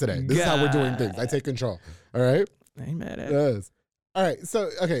doing things today. This is how we're doing things. I take control, all right? I ain't mad at it. Yes. All right, so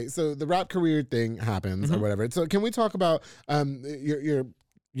the rap career thing happens or whatever. So can we talk about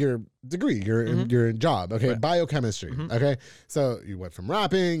your degree, your job, okay? Right. Biochemistry, okay? So you went from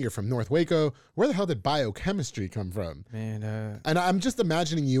rapping, you're from North Waco. Where the hell did biochemistry come from? Man, and I'm just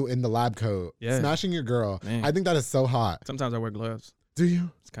imagining you in the lab coat, smashing your girl. Man. I think that is so hot. Sometimes I wear gloves. Do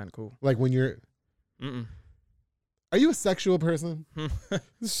you? It's kind of cool. Like when you're... Are you a sexual person?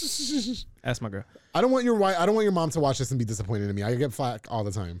 Ask my girl. I don't want your mom to watch this and be disappointed in me. I get flack all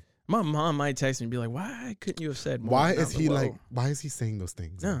the time. My mom might text me and be like, "Why couldn't you have said more?" Why is he saying those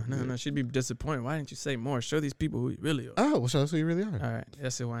things? No. She'd be disappointed. Why didn't you say more? Show these people who you really are. Oh, well, show us who you really are. All right,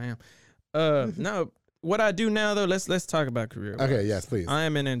 that's who I am. No, what I do now though, let's talk about career. Okay, yes, please. I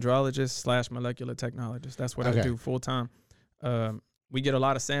am an andrologist / molecular technologist. That's what I do full time. We get a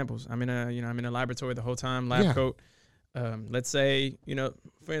lot of samples. I'm in a laboratory the whole time, lab coat. Let's say,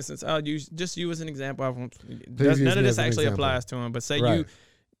 for instance, I'll use you as an example. None of this actually applies to him, but say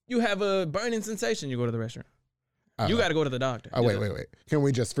you have a burning sensation, you go to the restaurant. You got to go to the doctor. Oh, wait. Can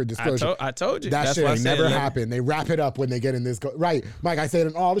we just, for disclosure? I told you. That shit ain't never happened. They wrap it up when they get in this. Right, Mike, I say it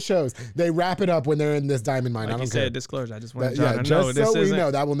in all the shows. They wrap it up when they're in this diamond mine. Like I don't you care. Said disclosure. I just want to know. Just so we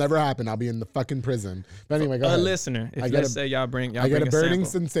know, that will never happen. I'll be in the fucking prison. But anyway, go ahead. A listener, let's say y'all bring I get a burning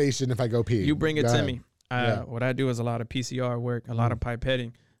sample. sensation if I go pee. You bring it to me. What I do is a lot of PCR work, a lot of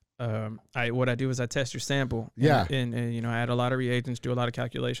pipetting. What I do is I test your sample. And I add a lot of reagents, do a lot of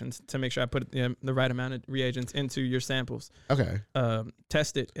calculations to make sure I put the right amount of reagents into your samples. Okay.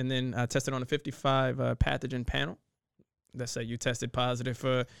 Test it, and then I test it on a 55 pathogen panel. Let's say you tested positive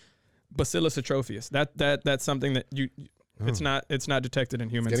for Bacillus atrophius. That's something that it's not detected in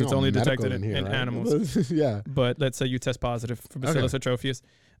humans. It's only detected in animals. Yeah. But let's say you test positive for Bacillus atrophius.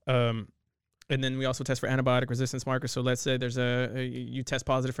 And then we also test for antibiotic resistance markers. So let's say you test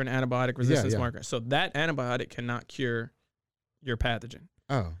positive for an antibiotic resistance marker. So that antibiotic cannot cure your pathogen.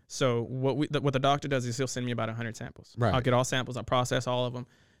 Oh. So what the doctor does is he'll send me about 100 samples. Right. I'll get all samples. I'll process all of them.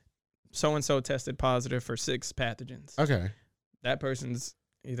 So-and-so tested positive for 6 pathogens. Okay. That person's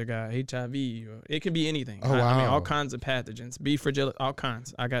either got HIV or it could be anything. Oh, wow. I mean, all kinds of pathogens. B. fragilis, all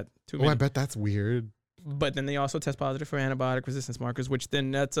kinds. I got too many. Oh, I bet that's weird. But then they also test positive for antibiotic resistance markers, which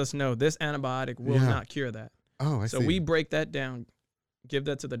then lets us know this antibiotic will not cure that. Oh, I see. So we break that down, give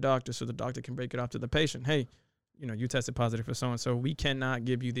that to the doctor so the doctor can break it off to the patient. Hey, you tested positive for so-and-so. We cannot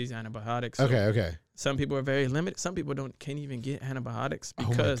give you these antibiotics. So okay. Some people are very limited. Some people can't even get antibiotics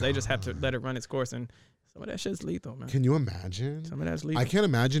because they just have to let it run its course. And some of that shit's lethal, man. Can you imagine? Some of that's lethal. I can't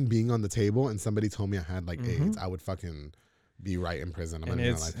imagine being on the table and somebody told me I had AIDS. I would fucking... be right in prison.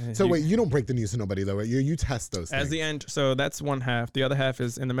 So wait, you don't break the news to nobody though, right? You test those things. As the end. So that's one half. The other half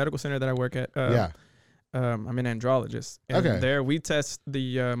is in the medical center that I work at. I'm an andrologist. And there we test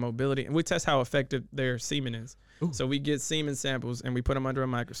the mobility and we test how effective their semen is. Ooh. So we get semen samples and we put them under a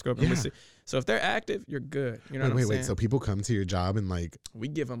microscope and we see. So if they're active, you're good. You know what I'm saying? Wait. So people come to your job and we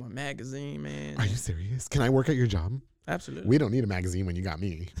give them a magazine, man. Are you serious? Can I work at your job? Absolutely. We don't need a magazine when you got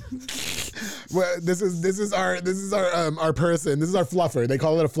me. Well, this is our person. This is our fluffer. They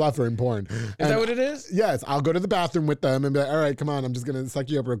call it a fluffer in porn. Is that what it is? Yes. I'll go to the bathroom with them and be like, all right, come on. I'm just going to suck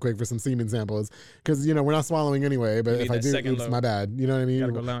you up real quick for some semen samples. Because, we're not swallowing anyway. But if I do, oops, my bad. You know what I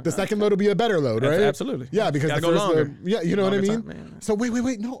mean? The second load will be a better load, right? Absolutely. Yeah, because the first load. Yeah, you know what I mean? Time, so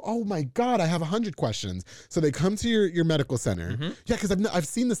wait. No. Oh, my God. I have 100 questions. So they come to your medical center. Mm-hmm. Yeah, because I've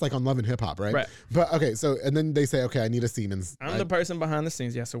seen this on Love and Hip Hop, right? But, okay, so, and then they say, okay, I need a semen. I'm the person behind the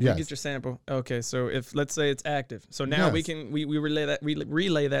scenes. Yeah, so we get your sample. Okay, so if let's say it's active, so now we relay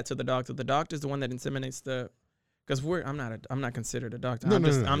that to the doctor. The doctor's the one that inseminates because I'm not considered a doctor.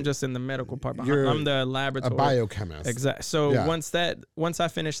 I'm just in the medical part. I'm the laboratory, a biochemist. Exactly. So once I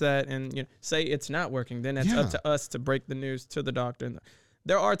finish that and say it's not working, then it's up to us to break the news to the doctor. And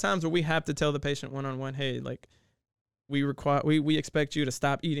there are times where we have to tell the patient one-on-one, hey, we expect you to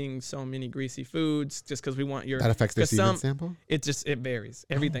stop eating so many greasy foods just because we want your. That affects their semen sample? It varies.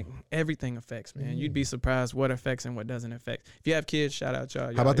 Everything affects, man. You'd be surprised what affects and what doesn't affect. If you have kids, shout out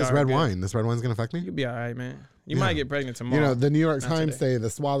y'all. How about this red wine? This red wine's going to affect me? You'll be all right, man. You might get pregnant tomorrow. You know, the New York Times say the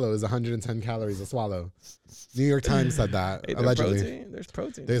swallow is 110 calories a swallow. New York Times said that, allegedly. There's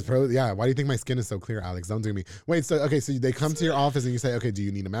protein. Yeah. Why do you think my skin is so clear, Alex? Don't do me. Wait, so they come to your office and you say, okay, do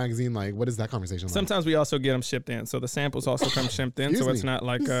you need a magazine? Like, what is that conversation like? Sometimes we also get them shipped in. So the samples also come shipped in. So it's not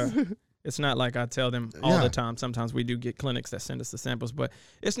like it's not like I tell them all the time. Sometimes we do get clinics that send us the samples, but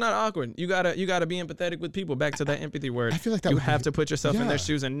it's not awkward. You gotta be empathetic with people. Back to that empathy word. I feel like that you have to put yourself in their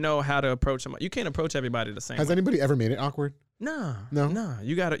shoes and know how to approach them. You can't approach everybody the same way. Has anybody ever made it awkward? No. No.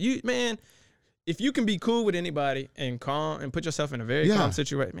 Man, if you can be cool with anybody and calm and put yourself in a very calm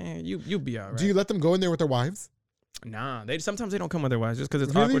situation, man, you'll be all right. Do you let them go in there with their wives? Nah, sometimes they don't come with their wives just because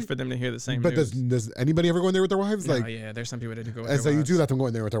it's awkward for them to hear the same But news. does anybody ever go in there with their wives? No, there's some people that do go with their wives. And so you do let them go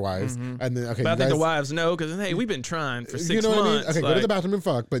in there with their wives. Mm-hmm. And then, okay, but I think the wives know because, hey, we've been trying for 6 months. What I mean? Okay, go to the bathroom and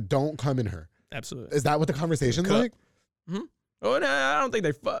fuck, but don't come in her. Absolutely. Is that what the conversation's like? Mm-hmm. Oh, no, I don't think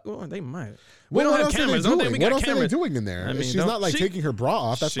they fuck. Well, they might. We don't have cameras. Don't think we got cameras. What else are they doing in there? I mean, she's not like taking her bra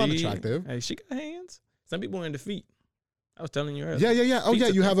off. That's not attractive. Hey, she got hands. Some people are into feet. I was telling you earlier. Yeah. Oh, yeah,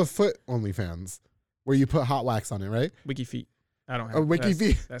 you have a foot OnlyFans where you put hot wax on it, right? Wiki feet. I don't have wiki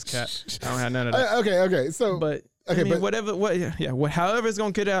feet. That's cat. I don't have none of that. Okay. So, but okay, I mean, however it's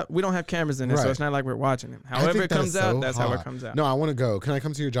gonna get out, we don't have cameras in there, so it's not like we're watching it. However it comes out, that's how it comes out. No, I want to go. Can I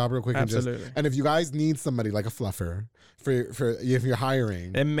come to your job real quick? Absolutely. And if you guys need somebody like a fluffer for if you're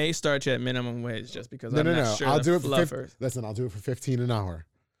hiring, it may start you at minimum wage just because I'm not sure. I'll do it for listen, I'll do it for $15 an hour.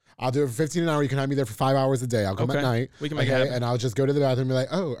 I'll do it for $15 an hour. You can have me there for 5 hours a day. I'll come at night. We can make it happen. And I'll just go to the bathroom and be like,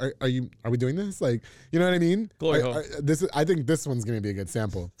 oh, are we doing this? Like, you know what I mean? Glory hole. I think this one's gonna be a good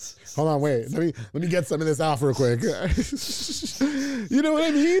sample. Hold on, wait. Let me get some of this out real quick. You know what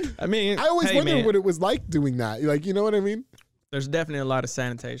I mean? I always wondered what it was like doing that. Like, you know what I mean? There's definitely a lot of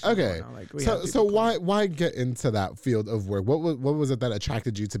sanitation. Okay, so why get into that field of work? What was it that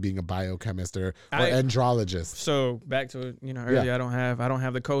attracted you to being a biochemist or andrologist? So back to earlier, I don't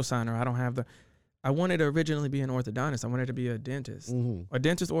have the cosigner. I wanted to originally be an orthodontist. I wanted to be a dentist, a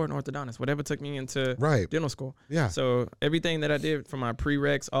dentist or an orthodontist, whatever took me into dental school. Yeah. So everything that I did for my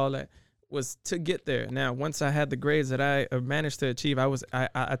prereqs, all that was to get there. Now, once I had the grades that I managed to achieve,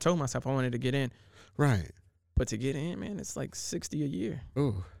 I told myself I wanted to get in. Right. But to get in, man, it's like $60 a year.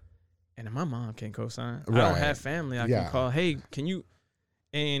 Ooh. And then my mom can't co-sign. Right. I don't have family I can call. Hey, can you?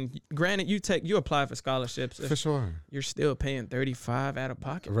 And granted, you apply for scholarships. For sure. You're still paying $35 out of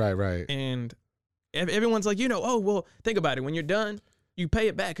pocket. Right. And everyone's like, oh, well, think about it. When you're done, you pay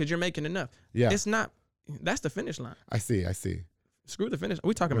it back because you're making enough. Yeah. It's not. That's the finish line. I see. Screw the finish.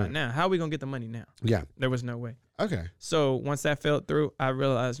 We're talking about now. How are we going to get the money now? Yeah. There was no way. Okay. So once that fell through, I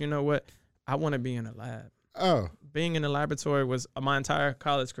realized, you know what? I want to be in a lab. Oh. Being in the laboratory was my entire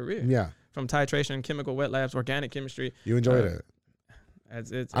college career. Yeah. From titration, chemical wet labs, organic chemistry. You enjoyed it? I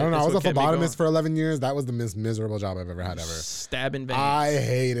don't know. I was a phlebotomist for 11 years. That was the most miserable job I've ever had ever. Stabbing veins. I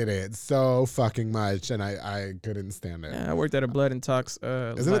hated it so fucking much, and I couldn't stand it. Yeah, I worked at a blood and tox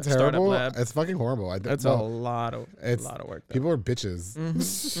Isn't it terrible? Lab. It's fucking horrible. That's a lot of work. Though. People are bitches.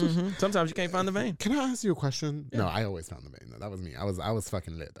 Sometimes you can't find the vein. Can I ask you a question? Yeah. No, I always found the vein. No, that was me. I was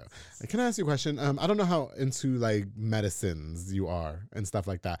fucking lit though. Can I ask you a question? I don't know how into like medicines you are and stuff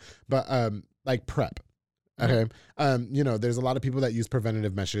like that, but like prep. Okay. There's a lot of people that use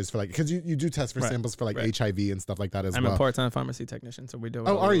preventative measures for because you do test for samples for HIV and stuff like that as well. I'm a part-time pharmacy technician, so we do.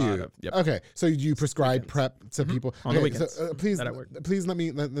 Oh, are you? Yep. Okay. So you prescribe prep to people on the weekends. So, please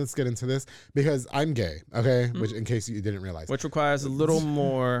let's get into this because I'm gay. Okay, which in case you didn't realize, which requires a little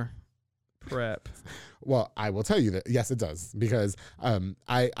more prep. Well, I will tell you that, yes, it does. Because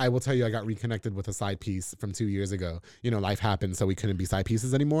I will tell you I got reconnected with a side piece from 2 years ago. Life happened, so we couldn't be side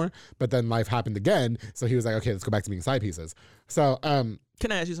pieces anymore. But then life happened again, so he was like, okay, let's go back to being side pieces. So, can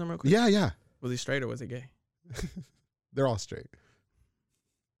I ask you something real quick? Yeah. Was he straight or was he gay? They're all straight.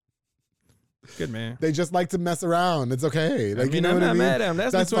 Good man. They just like to mess around. It's okay. Like, I'm not mad at them.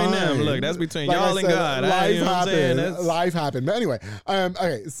 That's between them. Look, that's between y'all and God. Life happened. But anyway,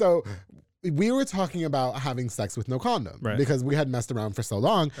 okay, so we were talking about having sex with no condom because we had messed around for so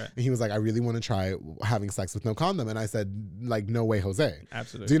long. Right. And he was like, I really want to try having sex with no condom. And I said, like, no way, Jose.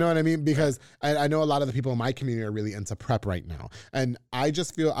 Absolutely. Do you know what I mean? Because I know a lot of the people in my community are really into prep right now. And I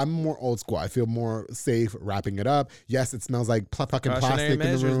just feel I'm more old school. I feel more safe wrapping it up. Yes, it smells like fucking plastic in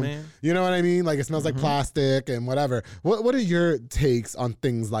the room. Man. You know what I mean? Like it smells like plastic and whatever. What are your takes on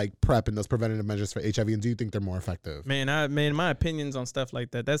things like prep and those preventative measures for HIV? And do you think they're more effective? Man, my opinions on stuff like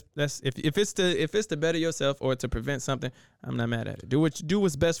that, that's if If it's to better yourself or to prevent something, I'm not mad at it. Do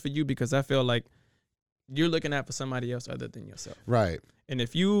what's best for you, because I feel like you're looking out for somebody else other than yourself. Right. And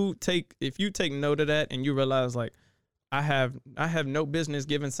if you take note of that and you realize, like, I have no business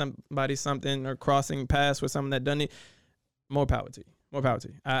giving somebody something or crossing paths with something that doesn't need, more power to you. More power to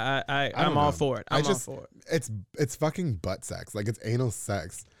you. I'm all for it. I'm all for it. It's fucking butt sex. Like, it's anal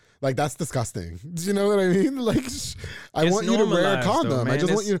sex. Like, that's disgusting. Do you know what I mean? Like, I want you to wear a condom. Though, I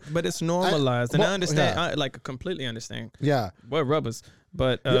just want you to. But it's normalized. I understand. Yeah. I completely understand. Yeah. What rubbers.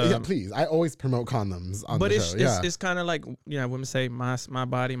 But yeah, please. I always promote condoms on the show. But it's kind of like, women say my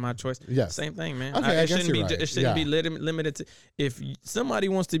body, my choice. Yes. Same thing, man. Okay, it shouldn't be. Right. It shouldn't be limited to. If somebody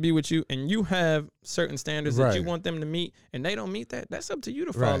wants to be with you and you have certain standards that you want them to meet, and they don't meet that, that's up to you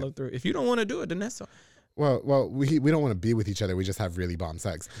to follow through. If you don't want to do it, then that's all. Well, we don't want to be with each other. We just have really bomb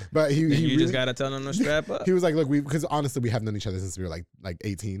sex. But he you really, just gotta tell them to strap up. He was like, look, because honestly, we have known each other since we were like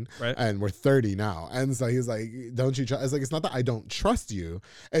 18, right? And we're 30 now. And so he was like, don't you trust? It's like, it's not that I don't trust you.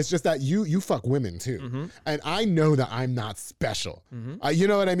 It's just that you fuck women too, and I know that I'm not special. You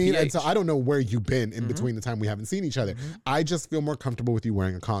know what I mean? And so I don't know where you've been in between the time we haven't seen each other. I just feel more comfortable with you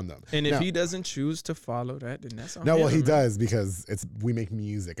wearing a condom. And if he doesn't choose to follow that, then that's on no. him, Well, he does, because we make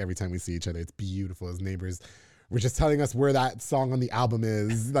music every time we see each other. It's beautiful. His neighbors were just telling us where that song on the album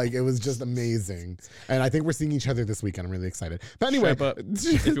is. Like, it was just amazing. And I think we're seeing each other this weekend. I'm really excited. But anyway,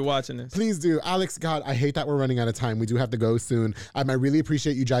 if you're watching this, please do. Alex, God, I hate that we're running out of time. We do have to go soon. I really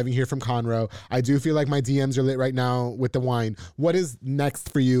appreciate you driving here from Conroe. I do feel like my DMs are lit right now with the wine. What is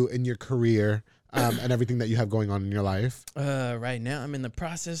next for you in your career? And everything that you have going on in your life? Right now, I'm in the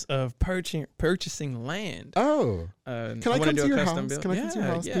process of purchasing land. Oh. Can I come to your house? Can I come to your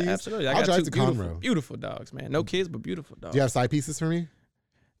house, please? Yeah, absolutely. I'll drive to Conroe. Beautiful dogs, man. No kids, but beautiful dogs. Do you have side pieces for me?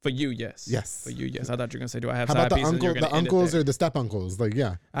 For you, yes. Yes. For you, yes. I thought you were going to say, do I have How side about pieces? the uncles or the step uncles? Like,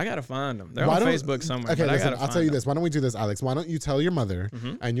 yeah. I got to find them. They're on Facebook somewhere. Okay, listen, I'll tell you this. Why don't we do this, Alex? Why don't you tell your mother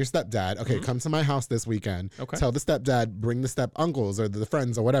and your stepdad, okay, come to my house this weekend. Okay. Tell the stepdad, bring the step uncles or the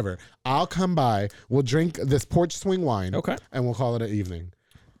friends or whatever. I'll come by. We'll drink this porch swing wine. Okay. And we'll call it an evening.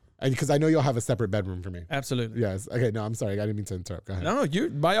 Because I know you'll have a separate bedroom for me. Absolutely. Yes. Okay, no, I'm sorry. I didn't mean to interrupt. Go ahead. No, you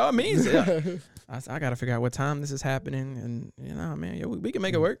by all means. Yeah. I got to figure out what time this is happening. And, man, we can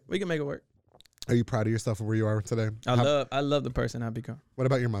make it work. We can make it work. Are you proud of yourself for where you are today? I love the person I've become. What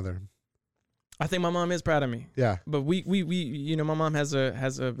about your mother? I think my mom is proud of me. Yeah. But we my mom has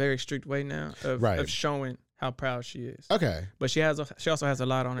a very strict way now of showing how proud she is. Okay. But she also has a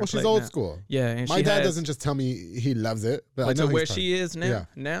lot on her plate. Well, she's old now. School. Yeah. And my dad doesn't just tell me he loves it, but I know to where proud. she is now,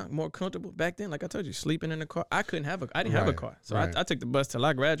 more comfortable. Back then, like I told you, sleeping in the car. I didn't have a car. So I took the bus till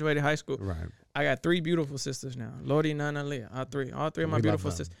I graduated high school. Right. I got 3 beautiful sisters now. Lordy, Nana, Leah. All three of my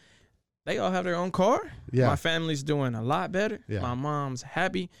beautiful sisters. They all have their own car. Yeah. My family's doing a lot better. Yeah. My mom's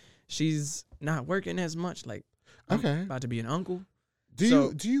happy. She's not working as much. Like, I'm about to be an uncle.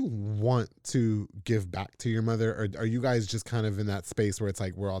 Do you want to give back to your mother, or are you guys just kind of in that space where it's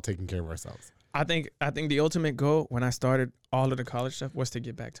like we're all taking care of ourselves? I think the ultimate goal when I started all of the college stuff was to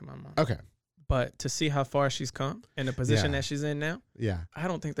get back to my mom. Okay. But to see how far she's come and the position that she's in now, I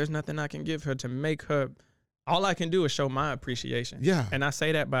don't think there's nothing I can give her to make her. All I can do is show my appreciation. Yeah. And I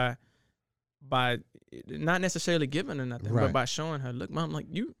say that by not necessarily giving her nothing, but by showing her, look, Mom, like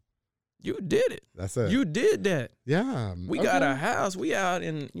you did it. That's it. You did that. Yeah. We got a house. We out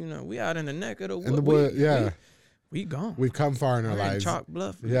in the neck of the wood. In the wood, We gone. We've come far in our lives. Chalk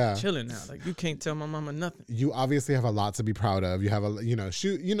Bluff. Chilling now. Like, you can't tell my mama nothing. You obviously have a lot to be proud of. You have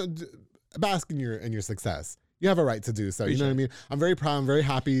bask in your success. You have a right to do so. You know what I mean? I'm very proud. I'm very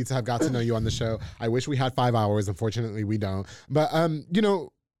happy to have got to know you on the show. I wish we had 5 hours. Unfortunately, we don't. But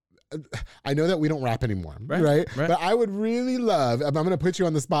I know that we don't rap anymore, right? But I would really love, I'm going to put you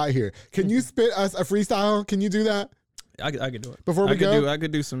on the spot here. Can you spit us a freestyle? Can you do that? I could do it. Before we go? I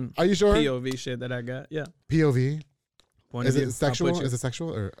could do some Are you sure? POV shit that I got. Yeah. POV? Is it view. sexual? Is it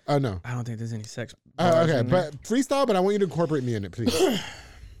sexual? Or oh, no. I don't think there's any sex. Okay, but freestyle, but I want you to incorporate me in it, please.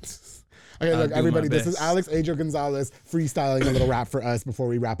 Okay, look, everybody, this is Alex Adro Gonzalez freestyling a little rap for us before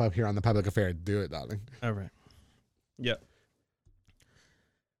we wrap up here on The Public Affair. Do it, darling. All right. Yep.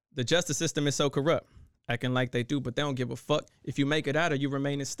 The justice system is so corrupt, acting like they do, but they don't give a fuck if you make it out or you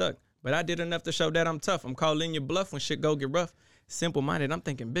remain stuck. But I did enough to show that I'm tough. I'm calling your bluff when shit go get rough. Simple-minded, I'm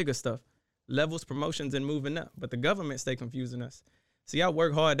thinking bigger stuff. Levels, promotions, and moving up. But the government stay confusing us. See, I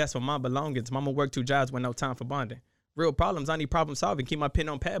work hard, that's for my belongings. Mama work 2 jobs with no time for bonding. Real problems, I need problem solving. Keep my pen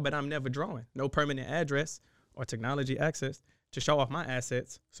on pad, but I'm never drawing. No permanent address or technology access to show off my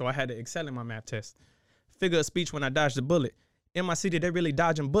assets. So I had to excel in my math test. Figure of speech when I dodged the bullet. In my city, they really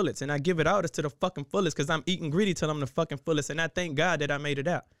dodging bullets, and I give it all this to the fucking fullest because I'm eating greedy till I'm the fucking fullest, and I thank God that I made it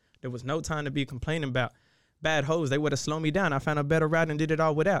out. There was no time to be complaining about. Bad hoes, they would have slowed me down. I found a better route and did it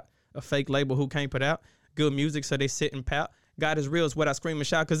all without a fake label who can't put out good music, so they sit and pout. God is real is what I scream and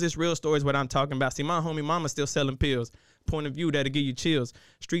shout, because this real story is what I'm talking about. See, my homie mama still selling pills. Point of view that'll give you chills.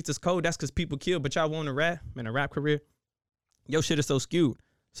 Streets is cold, that's because people kill, but y'all want to rap? Man, a rap career? Yo, shit is so skewed.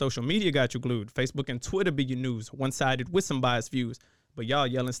 Social media got you glued. Facebook and Twitter be your news. One-sided with some biased views. But y'all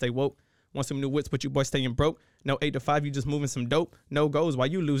yelling, stay woke. Want some new wits, but you boys staying broke. No 8 to 5, you just moving some dope. No goals while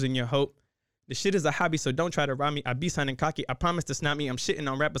you losing your hope. The shit is a hobby, so don't try to rob me. I be sounding cocky. I promise to snap me. I'm shitting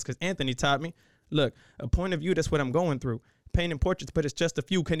on rappers because Anthony taught me. Look, a point of view, that's what I'm going through. Painting portraits, but it's just a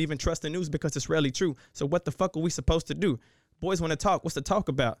few. Can't even trust the news because it's rarely true. So what the fuck are we supposed to do? Boys want to talk. What's the talk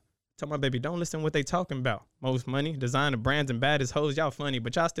about? Tell my baby, don't listen what they talking about. Most money, designer brands, and baddest hoes. Y'all funny,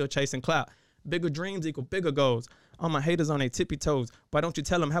 but y'all still chasing clout. Bigger dreams equal bigger goals. All my haters on their tippy toes. Why don't you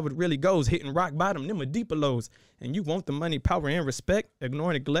tell them how it really goes? Hitting rock bottom, them are deeper lows. And you want the money, power, and respect.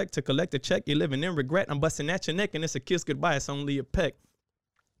 Ignore neglect to collect a check. You're living in regret. I'm busting at your neck, and it's a kiss goodbye. It's only a peck.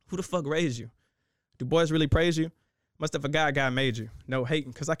 Who the fuck raised you? Do boys really praise you? Must have forgot God made you. No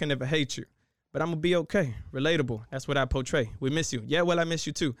hating, because I can never hate you. But I'm going to be okay. Relatable. That's what I portray. We miss you. Yeah, well, I miss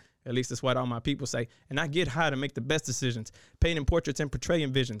you too. At least that's what all my people say. And I get high to make the best decisions. Painting portraits and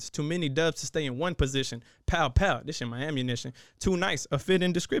portraying visions. Too many dubs to stay in one position. Pow, pow. This is my ammunition. Too nice. A fit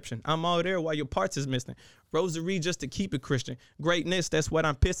in description. I'm all there while your parts is missing. Rosary just to keep it Christian. Greatness, that's what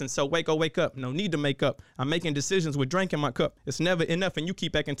I'm pissing. So wake up. No need to make up. I'm making decisions with drink in my cup. It's never enough and you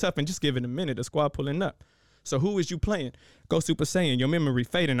keep acting tough and just give it a minute. The squad pulling up. So who is you playing? Go Super Saiyan, your memory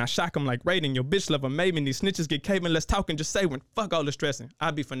fading. I shock them like Raiden. Your bitch love a maven. These snitches get caving. Let's talk and just say when. Fuck all the stressing.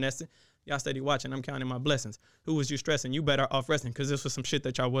 I be finessing. Y'all steady watching. I'm counting my blessings. Who was you stressing? You better off resting because this was some shit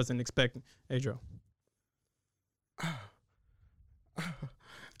that y'all wasn't expecting. Adro.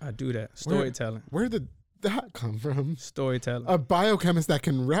 I do that. Storytelling. Where did that come from? Storytelling. A biochemist that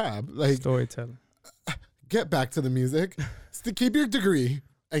can rap. Like storytelling. Get back to the music. Keep your degree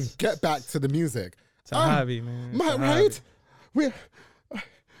and get back to the music. It's a hobby, man. Right?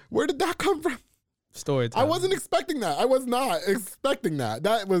 Where did that come from? Storytelling. I wasn't expecting that. I was not expecting that.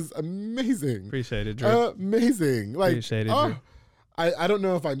 That was amazing. Appreciate it, Drew. Amazing. Like, appreciate it, Drew. I don't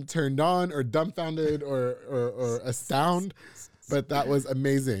know if I'm turned on or dumbfounded or astounded, but that was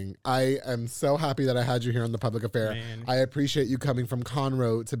amazing. I am so happy that I had you here on The Public Affair. Man. I appreciate you coming from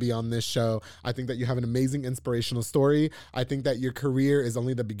Conroe to be on this show. I think that you have an amazing inspirational story. I think that your career is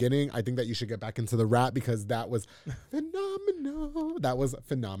only the beginning. I think that you should get back into the rap because that was phenomenal. That was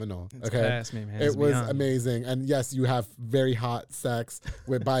phenomenal. It's past me, man. It was amazing. And yes, you have very hot sex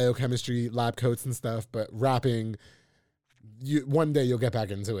with biochemistry, lab coats and stuff, but rapping, one day you'll get back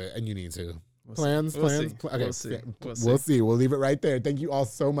into it and you need to. Plans. Okay, we'll see. We'll leave it right there. Thank you all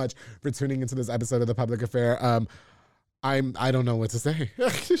so much for tuning into this episode of The Public Affair. I don't know what to say.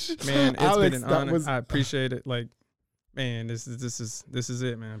 Man, it's Alex, been an honor. I appreciate it. Like, man, this is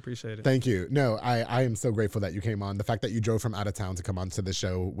it, man. I appreciate it. Thank you. No, I am so grateful that you came on. The fact that you drove from out of town to come onto the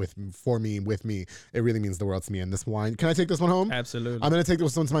show with me, it really means the world to me. And this wine, can I take this one home? Absolutely. I'm gonna take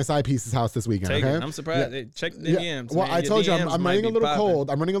this one to my side piece's house this weekend. Take okay? it. I'm surprised. Yeah. Check the DMs. Well, I told you I'm running a little cold.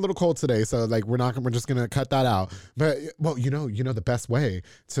 I'm running a little cold today, so like we're just gonna cut that out. But well, you know the best way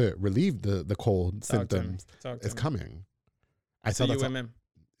to relieve the cold symptoms is coming. I saw that.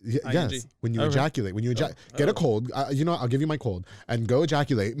 Yes, when you ejaculate, get a cold. I'll give you my cold and go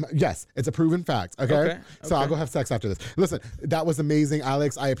ejaculate. Yes, it's a proven fact. Okay? So I'll go have sex after this. Listen, that was amazing,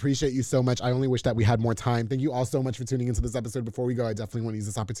 Alex. I appreciate you so much. I only wish that we had more time. Thank you all so much for tuning into this episode. Before we go, I definitely want to use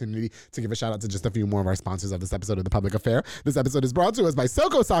this opportunity to give a shout out to just a few more of our sponsors of this episode of The Public Affair. This episode is brought to us by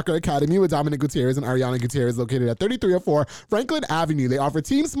Soko Soccer Academy with Dominic Gutierrez and Ariana Gutierrez, located at 3304 Franklin Avenue. They offer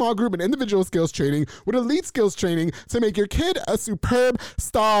team, small group, and individual skills training with elite skills training to make your kid a superb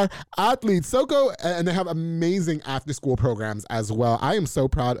star athlete. Soko, and they have amazing after-school programs as well. I am so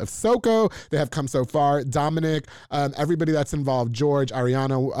proud of Soko. They have come so far. Dominic, everybody that's involved, George,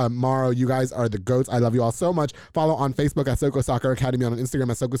 Ariana, Maro, you guys are the GOATs. I love you all so much. Follow on Facebook at Soko Soccer Academy, on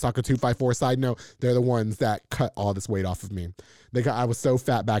Instagram at Soko Soccer 254. Side note, they're the ones that cut all this weight off of me. I was so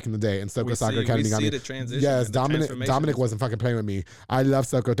fat back in the day, and Soko Soccer Academy got me. The transition. Yes, Dominic wasn't fucking playing with me. I love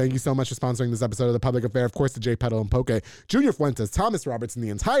Soko. Thank you so much for sponsoring this episode of The Public Affair. Of course, to J. Petal and Poke, Junior Fuentes, Thomas Roberts, and the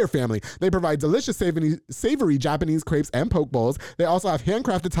entire family. They provide delicious savory Japanese crepes and poke bowls. They also have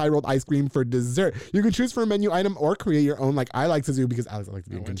handcrafted Thai rolled ice cream for dessert. You can choose from a menu item or create your own, like I like to do, because Alex I like to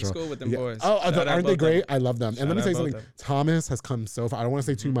be in control. I went to school with them boys. Aren't they great? I love them. And let me tell you something. Thomas has come so far. I don't want to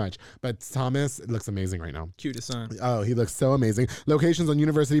say too much, but Thomas looks amazing right now. Cutest son. Oh, he looks so amazing. Locations on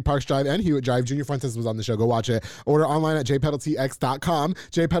University Parks Drive and Hewitt Drive. Junior Fuentes was on the show. Go watch it. Order online at jpetaltx.com.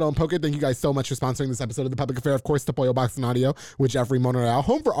 J. Petal and Poke, thank you guys so much for sponsoring this episode of The Public Affair. Of course, to Pollo Box and Audio with Jeffrey Monreal.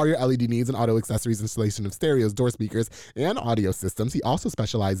 home for all your LED needs and auto accessories, installation of stereos, door speakers, and audio systems. He also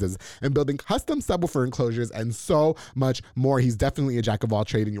specializes in building custom subwoofer enclosures and so much more. He's definitely a jack of all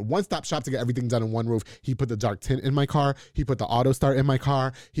trades and your one-stop shop to get everything done in one roof. He put the dark tint in my car. He put the auto start in my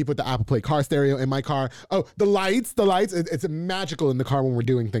car. He put the Apple Play car stereo in my car. Oh, the lights. It's magical in the car when we're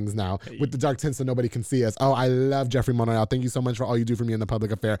doing things now with the dark tint so nobody can see us. Oh, I love Jeffrey Monreal. Thank you so much for all you do for me in the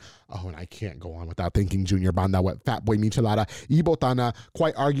public affair. Oh, and I can't go on without thanking Junior Banda with Fatboy Michelada y Botana,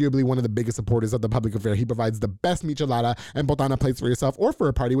 quite arguably one of the biggest supporters of the public affair. He provides the best michelada and botana plates for yourself or for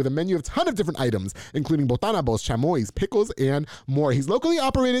a party with a menu of a ton of different items, including botana bowls, chamois, pickles, and more. He's locally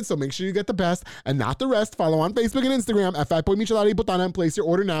operated, so make sure you get the best and not the rest. Follow on Facebook and Instagram at Fatboy Michelada y Botana and place your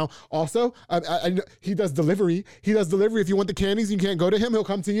order now. Also, he does delivery. He does delivery. If you want the candies, you can't go to him. He'll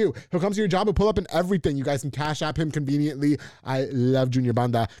come to you. He'll come to your job and pull up and everything. You guys can cash app him conveniently. I love Junior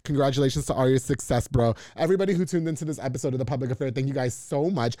Banda. Congratulations to all your success, bro. Everybody who tuned into this episode of The Public Affair, thank you guys so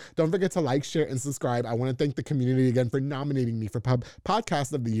much. Don't forget to like, share, and subscribe. I want to thank the community again for nominating me for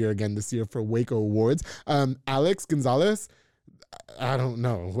Podcast of the Year again this year for Waco Awards. Alex Gonzalez, I don't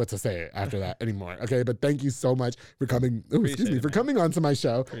know what to say after that anymore. Okay, but thank you so much for coming. For coming onto my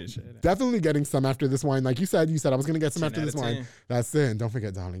show. Appreciate it. Definitely getting some after this wine. Like you said I was going to get some after this wine. That's it. And don't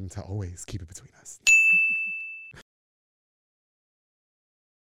forget, darling, to always keep it between us.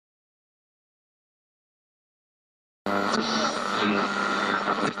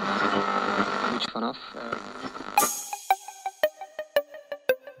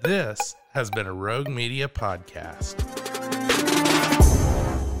 This has been a Rogue Media podcast.